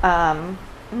 and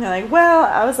they're like, well,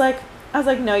 I was like,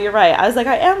 no, you're right. I was like,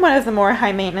 I am one of the more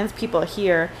high maintenance people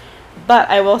here, but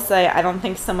I will say I don't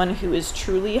think someone who is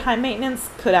truly high maintenance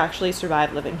could actually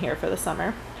survive living here for the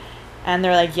summer. And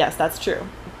they're like, yes, that's true.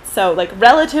 So like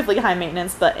relatively high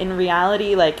maintenance, but in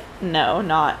reality, like, no,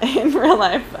 not in real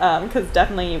life, because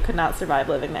definitely you could not survive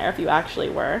living there if you actually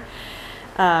were.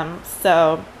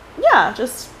 So yeah,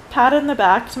 just pat on the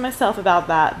back to myself about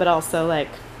that, but also like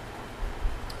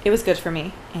it was good for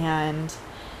me and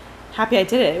happy I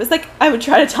did it. It was like, I would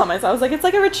try to tell myself, I was like, it's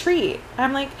like a retreat.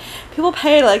 I'm like, people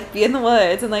pay to like be in the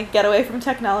woods and like get away from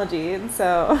technology, and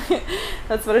so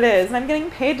that's what it is. And I'm getting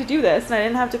paid to do this, and I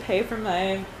didn't have to pay for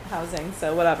my housing,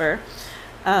 so whatever.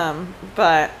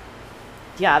 But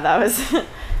yeah, that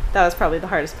was probably the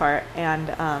hardest part.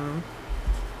 And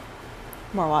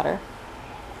more water.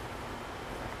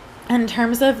 In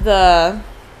terms of the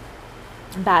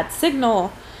bad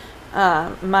signal,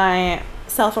 my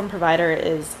cell phone provider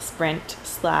is Sprint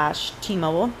 /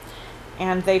 T-Mobile,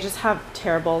 and they just have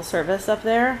terrible service up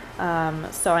there.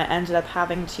 So I ended up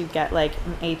having to get like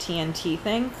an AT&T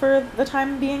thing for the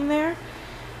time being there,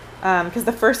 because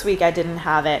the first week I didn't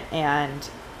have it, and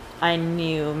I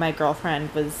knew my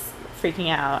girlfriend was freaking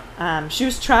out. She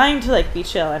was trying to like be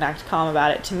chill and act calm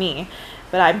about it to me,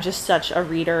 but I'm just such a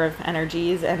reader of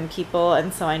energies and people,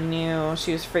 and so I knew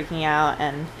she was freaking out,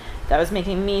 and that was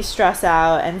making me stress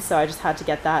out, and so I just had to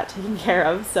get that taken care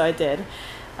of, so I did.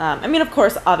 I mean, of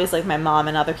course, obviously, my mom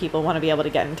and other people want to be able to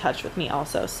get in touch with me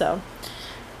also, so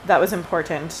that was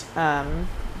important.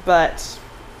 But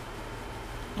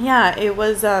yeah, it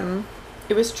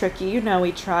was tricky. You know,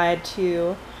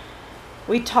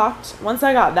 we talked, once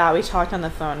I got that, we talked on the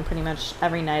phone pretty much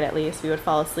every night at least. We would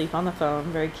fall asleep on the phone.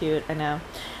 Very cute, I know.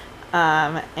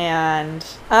 And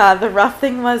the rough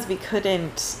thing was we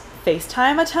couldn't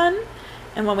FaceTime a ton.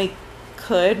 And when we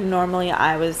could, normally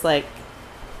I was like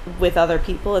with other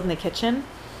people in the kitchen,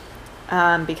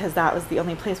 because that was the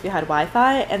only place we had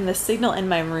Wi-Fi. And the signal in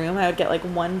my room, I would get like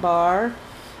 1 bar.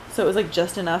 So it was like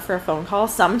just enough for a phone call.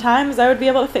 Sometimes I would be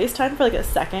able to FaceTime for like a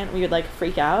second. We would like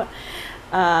freak out.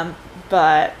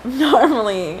 But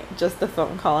normally just the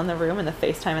phone call in the room and the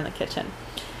FaceTime in the kitchen,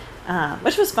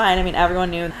 which was fine. I mean,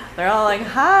 everyone knew. They're all like,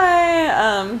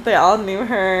 hi. They all knew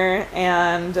her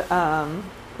and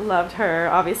loved her.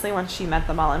 Obviously, once she met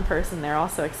them all in person, they're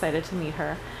also excited to meet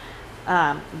her.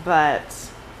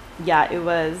 But yeah, it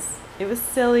was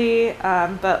silly.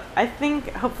 But I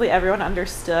think hopefully everyone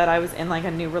understood I was in like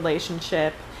a new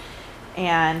relationship,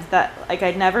 and that like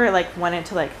I never like wanted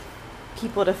to like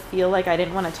people to feel like I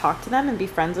didn't want to talk to them and be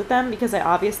friends with them, because I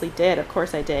obviously did. Of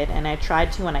course I did, and I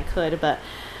tried to when I could, but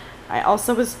I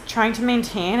also was trying to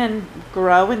maintain and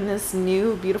grow in this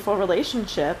new beautiful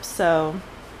relationship. So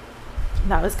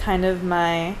that was kind of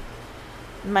my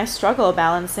struggle,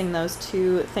 balancing those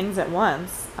two things at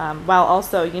once, while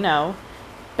also, you know,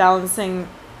 balancing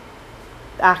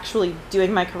actually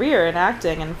doing my career in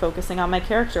acting and focusing on my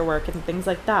character work and things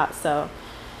like that. So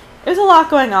it was a lot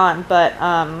going on, but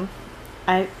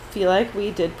I feel like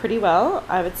we did pretty well.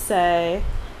 I would say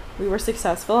we were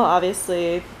successful.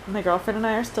 Obviously, my girlfriend and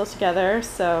I are still together,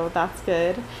 so that's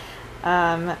good.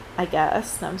 I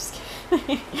guess. No, I'm just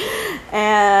kidding.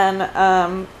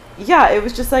 And yeah, it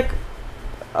was just like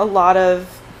a lot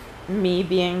of me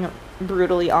being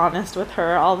brutally honest with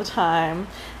her all the time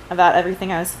about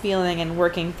everything I was feeling and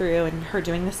working through, and her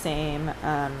doing the same.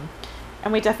 And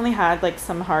we definitely had like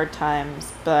some hard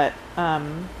times, but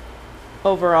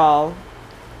overall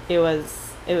it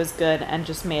was good, and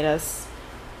just made us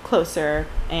closer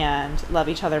and love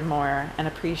each other more and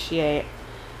appreciate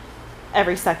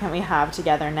every second we have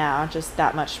together now, just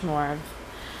that much more of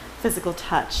physical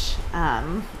touch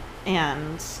and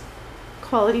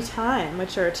quality time,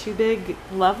 which are 2 big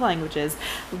love languages.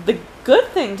 The good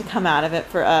thing to come out of it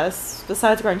for us,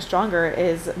 besides growing stronger,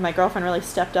 is my girlfriend really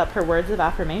stepped up her words of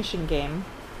affirmation game,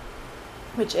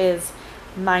 which is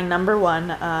my number 1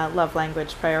 love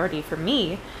language priority for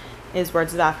me, is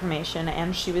words of affirmation,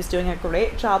 and she was doing a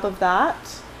great job of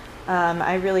that.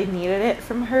 I really needed it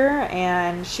from her,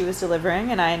 and she was delivering,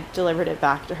 and I delivered it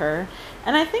back to her.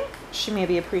 And I think she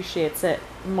maybe appreciates it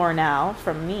more now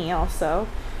from me also.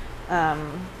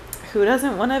 Who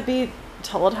doesn't want to be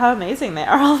told how amazing they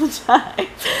are all the time?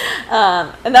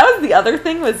 And that was the other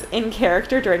thing, was in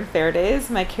character during Fair Days,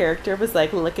 my character was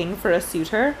like looking for a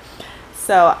suitor.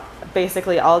 So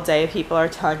basically all day people are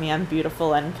telling me I'm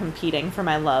beautiful and competing for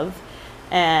my love.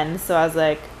 And so I was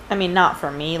like, I mean, not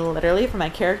for me, literally for my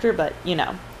character, but you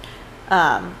know,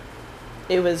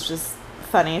 it was just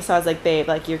funny. So I was like, babe,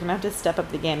 like, you're gonna have to step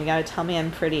up the game. You gotta tell me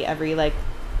I'm pretty every like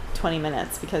 20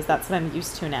 minutes, because that's what I'm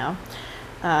used to now.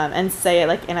 And say it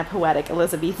like in a poetic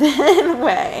Elizabethan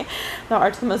way. Thou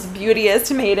art the most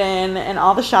beauteous maiden in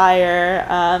all the Shire.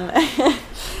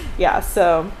 Yeah,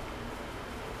 so,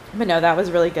 but no, that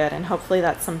was really good, and hopefully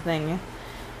that's something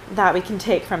that we can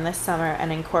take from this summer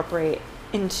and incorporate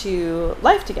into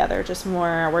life together, just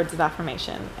more words of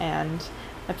affirmation and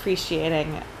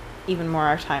appreciating even more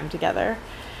our time together.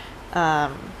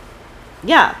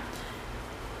 Yeah.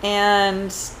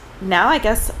 And now I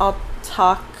guess I'll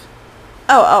talk.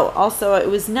 Also it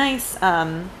was nice,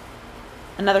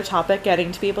 another topic,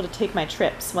 getting to be able to take my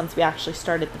trips once we actually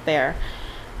started the fair.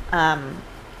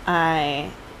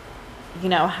 I, you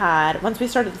know, once we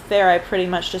started the fair, I pretty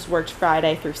much just worked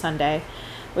Friday through Sunday.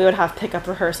 We would have pickup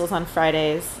rehearsals on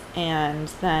Fridays, and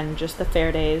then just the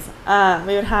fair days.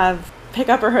 We would have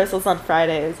pickup rehearsals on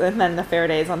Fridays, and then the fair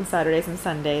days on Saturdays and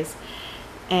Sundays.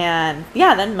 And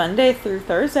yeah, then Monday through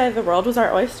Thursday, the world was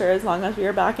our oyster as long as we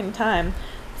were back in time.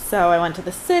 So I went to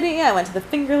the city, I went to the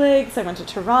Finger Lakes, I went to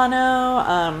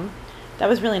Toronto. That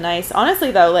was really nice.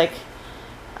 Honestly, though, like,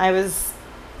 I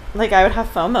would have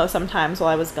FOMO sometimes while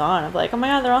I was gone, of like, oh my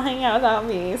god, they're all hanging out without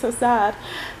me, so sad.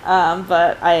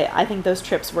 But I think those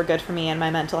trips were good for me and my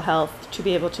mental health, to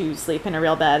be able to sleep in a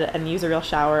real bed and use a real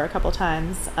shower a couple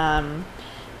times,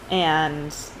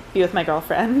 and be with my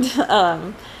girlfriend.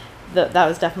 That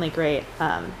was definitely great.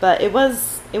 But it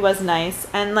was nice.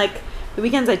 And like, the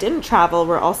weekends I didn't travel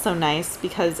were also nice,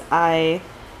 because I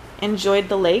enjoyed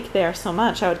the lake there so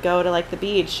much. I would go to like the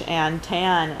beach and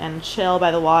tan and chill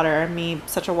by the water. Me,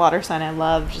 such a water sign. I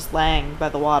love just laying by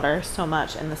the water so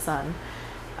much in the sun.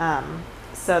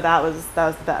 So that was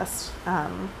the best.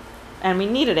 And we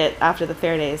needed it after the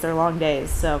fair days. They're long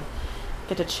days, so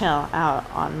get to chill out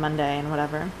on Monday and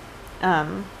whatever.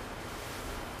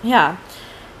 Yeah.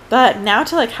 But now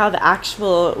to like how the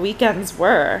actual weekends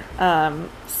were.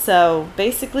 So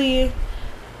basically,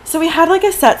 so we had like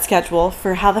a set schedule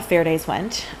for how the fair days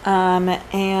went.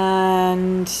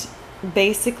 And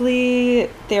basically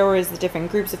there was the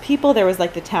different groups of people. There was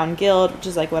like the town guild, which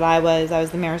is like what I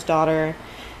was the mayor's daughter.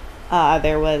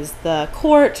 There was the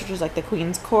court, which was like the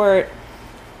queen's court.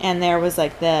 And there was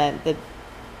like the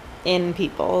inn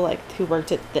people, like who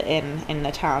worked at the inn in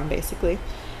the town basically.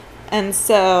 And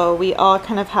so we all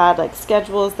kind of had like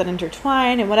schedules that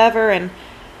intertwine and whatever. And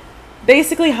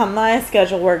basically how my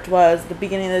schedule worked was the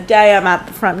beginning of the day, I'm at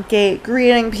the front gate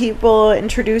greeting people,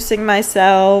 introducing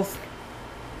myself.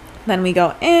 Then we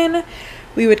go in.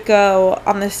 We would go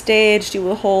on the stage, do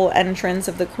a whole entrance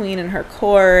of the queen and her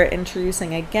court,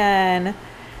 introducing again.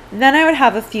 Then I would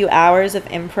have a few hours of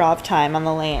improv time on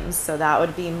the lanes. So that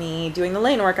would be me doing the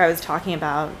lane work I was talking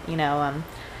about,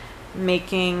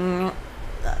 making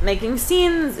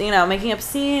scenes, making up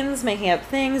scenes, making up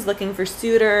things, looking for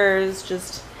suitors,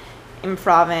 just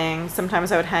improving.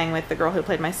 Sometimes I would hang with the girl who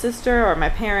played my sister or my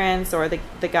parents or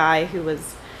the guy who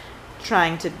was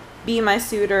trying to be my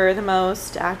suitor the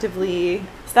most actively.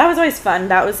 So that was always fun.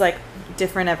 That was like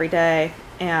different every day.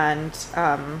 And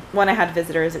when I had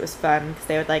visitors, it was fun because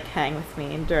they would like hang with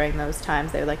me. And during those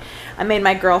times, they would like, I made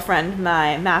my girlfriend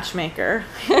my matchmaker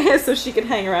so she could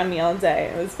hang around me all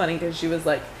day. It was funny because she was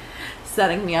like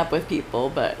setting me up with people,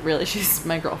 but really she's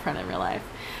my girlfriend in real life.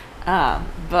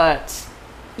 But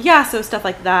yeah, so stuff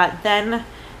like that. Then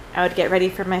I would get ready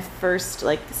for my first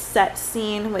like set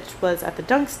scene, which was at the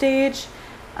dunk stage.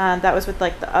 That was with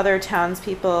like the other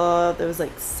townspeople. There was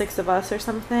like 6 of us or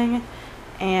something.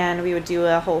 And we would do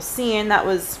a whole scene that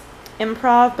was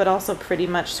improv, but also pretty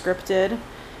much scripted.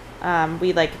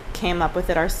 We like came up with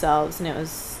it ourselves, and it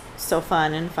was so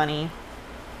fun and funny.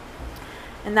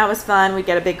 And that was fun. We'd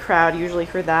get a big crowd usually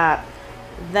for that.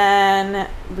 Then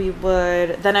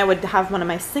I would have one of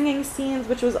my singing scenes,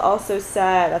 which was also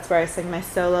set. That's where I sing my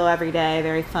solo every day.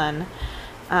 Very fun.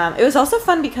 It was also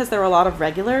fun because there were a lot of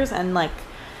regulars, and like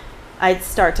I'd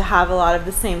start to have a lot of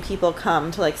the same people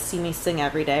come to like see me sing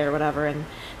every day or whatever. And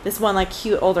this one like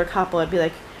cute older couple would be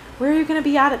like, where are you going to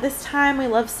be at this time? We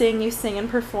love seeing you sing and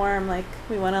perform. Like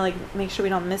we want to like make sure we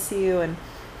don't miss you. And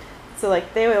so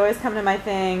like they would always come to my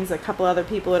things. A couple other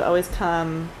people would always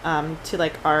come to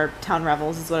like our town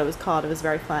revels is what it was called. It was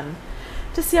very fun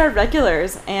to see our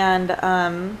regulars. And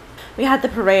we had the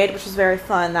parade, which was very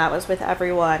fun. That was with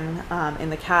everyone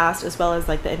in the cast, as well as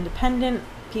like the independent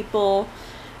people.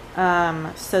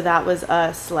 So that was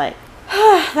us like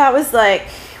that was like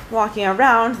walking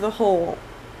around the whole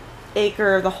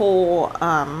acre, the whole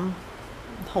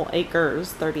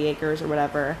acres, 30 acres or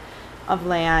whatever of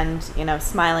land,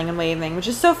 smiling and waving, which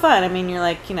is so fun. I mean, you're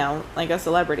like, like a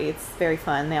celebrity. It's very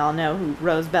fun. They all know who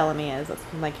Rose Bellamy is. That's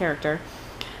my character.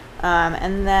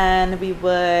 And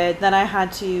then I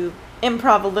had to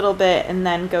improv a little bit and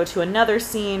then go to another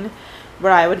scene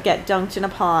where I would get dunked in a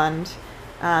pond.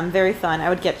 Very fun. I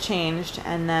would get changed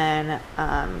and then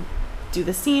do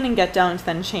the scene and get dunked,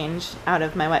 then change out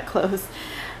of my wet clothes.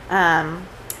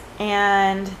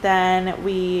 And then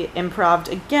we improved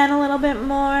again a little bit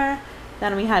more.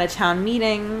 Then we had a town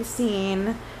meeting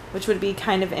scene, which would be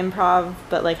kind of improv,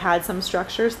 but like had some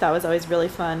structure. So that was always really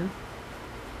fun.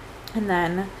 And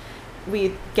then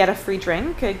we get a free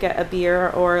drink, get a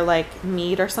beer or like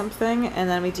mead or something. And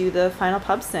then we do the final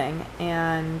pub sing.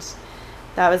 And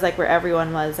that was like where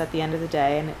everyone was at the end of the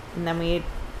day. And then we'd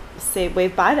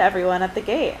wave bye to everyone at the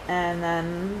gate and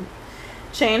then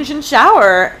change and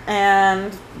shower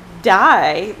and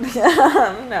die.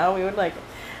 No, we would like,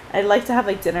 I'd like to have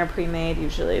like dinner pre-made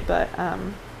usually, but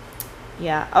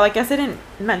yeah. Oh, I guess I didn't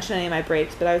mention any of my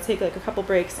breaks, but I would take like a couple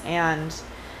breaks and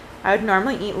I would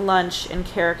normally eat lunch in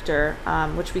character,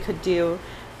 which we could do.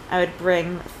 I would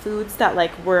bring foods that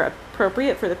like were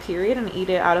appropriate for the period and eat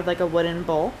it out of like a wooden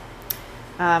bowl.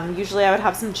 Usually I would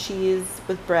have some cheese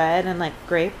with bread and like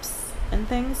grapes and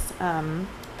things. That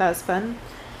was fun.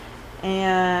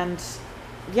 And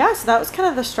yeah, so that was kind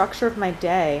of the structure of my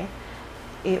day.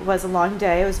 It was a long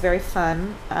day. It was very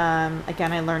fun.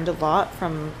 Again, I learned a lot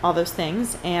from all those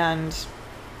things. And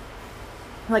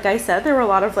like I said, there were a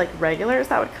lot of like regulars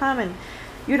that would come and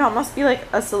you'd almost be like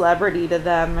a celebrity to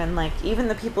them. And like even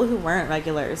the people who weren't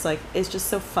regulars, like it's just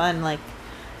so fun. Like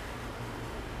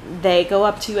they go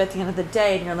up to you at the end of the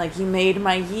day and you're like, you made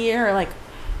my year, like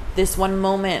this one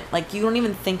moment, like you don't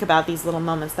even think about these little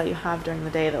moments that you have during the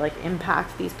day that like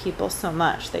impact these people so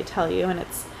much, they tell you, and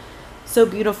it's so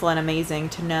beautiful and amazing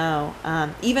to know.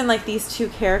 Even like these two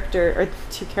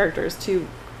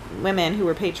women who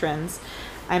were patrons,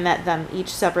 I met them each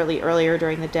separately earlier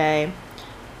during the day,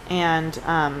 and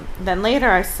then later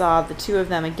I saw the two of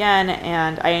them again,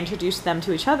 and I introduced them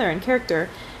to each other in character,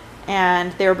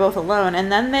 and they were both alone,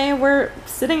 and then they were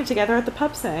sitting together at the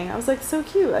pub sing. I was like, so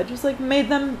cute. I just like made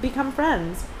them become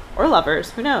friends or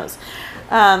lovers, who knows.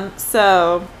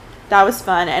 So that was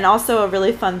fun. And also a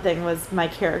really fun thing was my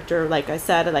character, like I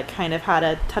said, like kind of had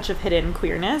a touch of hidden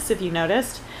queerness, if you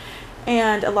noticed.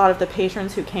 And a lot of the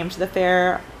patrons who came to the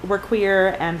fair were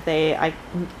queer, and I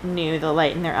knew the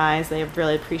light in their eyes. They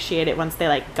really appreciate it once they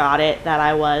like got it that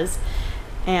I was.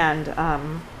 And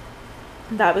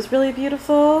that was really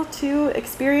beautiful to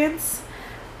experience.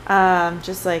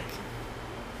 Just like,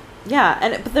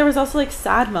 yeah. But there was also like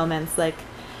sad moments. Like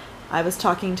I was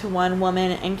talking to one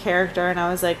woman in character, and I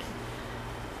was like,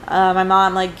 my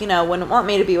mom, like, wouldn't want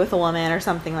me to be with a woman or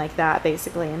something like that,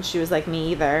 basically. And she was like,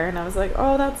 me either. And I was like,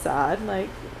 oh, that's sad. Like,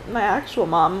 my actual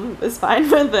mom is fine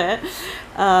with it.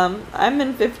 I'm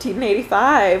in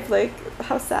 1585. Like,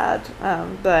 how sad.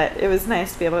 But it was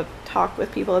nice to be able to talk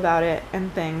with people about it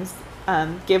and things.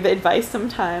 Give advice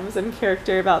sometimes in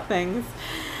character about things.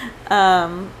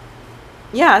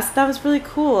 Yeah, so that was really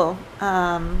cool.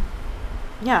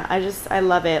 Yeah, I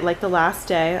love it. Like the last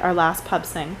day, our last pub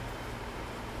sing,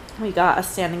 we got a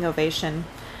standing ovation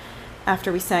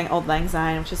after we sang Auld Lang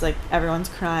Syne, which is like everyone's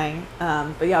crying.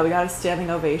 But yeah, we got a standing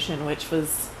ovation, which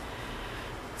was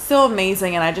so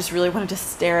amazing. And I just really wanted to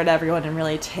stare at everyone and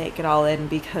really take it all in,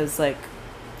 because like,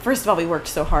 first of all, we worked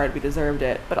so hard, we deserved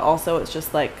it. But also it's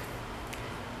just like,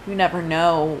 you never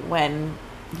know when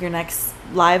your next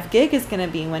live gig is going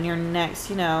to be, when your next,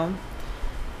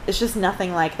 it's just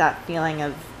nothing like that feeling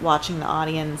of watching the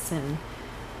audience and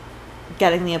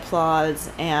getting the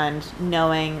applause and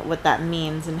knowing what that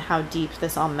means and how deep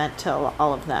this all meant to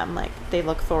all of them. Like, they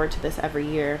look forward to this every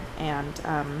year, and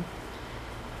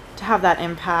to have that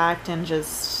impact, and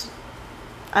just,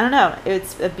 I don't know,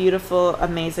 it's a beautiful,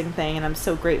 amazing thing, and I'm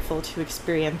so grateful to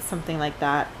experience something like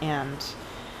that, and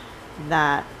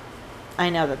that I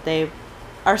know that they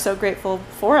are so grateful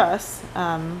for us,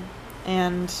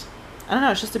 and I don't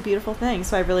know, it's just a beautiful thing.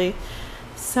 So I really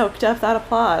soaked up that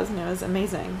applause, and it was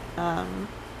amazing.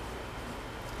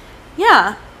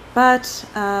 Yeah, but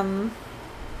I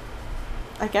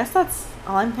guess that's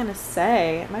all I'm gonna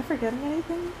say. Am I forgetting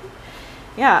anything?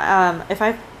 Yeah, if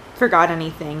I forgot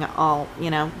anything, I'll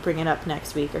bring it up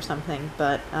next week or something.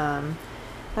 But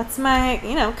that's my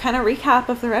kind of recap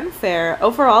of the Ren Fair.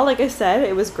 Overall, like I said,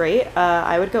 it was great.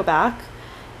 I would go back.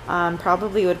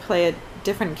 Probably would play a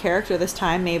different character this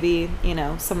time, maybe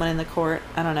someone in the court,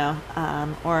 I don't know,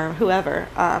 or whoever.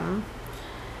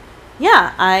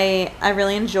 Yeah, I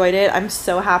really enjoyed it. I'm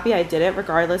so happy I did it,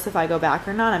 regardless if I go back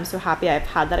or not. I'm so happy I've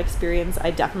had that experience.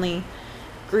 I definitely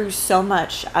grew so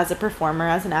much as a performer,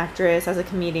 as an actress, as a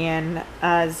comedian,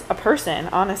 as a person,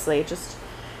 honestly. Just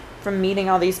from meeting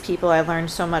all these people, I learned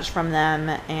so much from them,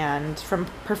 and from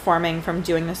performing, from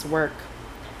doing this work.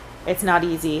 It's not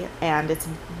easy, and it's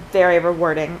very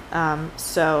rewarding.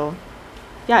 So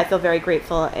yeah, I feel very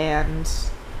grateful, and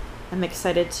I'm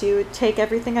excited to take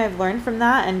everything I've learned from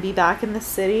that and be back in the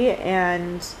city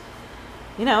and,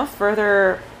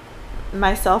 further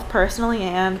myself personally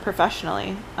and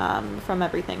professionally, from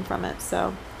everything from it.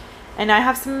 So, and I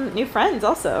have some new friends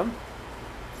also.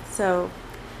 So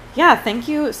yeah, thank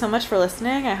you so much for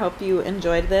listening. I hope you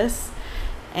enjoyed this.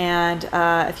 And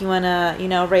if you want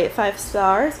to, rate 5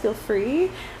 stars, feel free.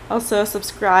 Also,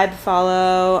 subscribe,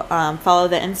 follow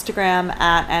the Instagram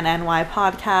at NNY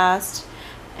Podcast.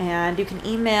 And you can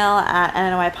email at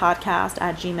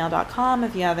nnypodcast@gmail.com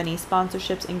if you have any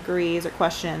sponsorships, inquiries, or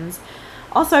questions.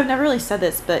 Also, I've never really said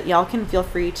this, but y'all can feel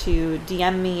free to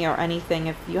DM me or anything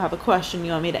if you have a question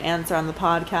you want me to answer on the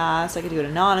podcast. I could do it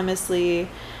anonymously.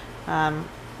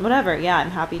 Whatever. Yeah,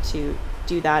 I'm happy to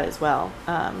do that as well.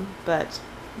 But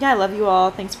yeah, I love you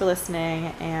all. Thanks for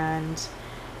listening, and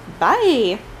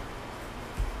bye.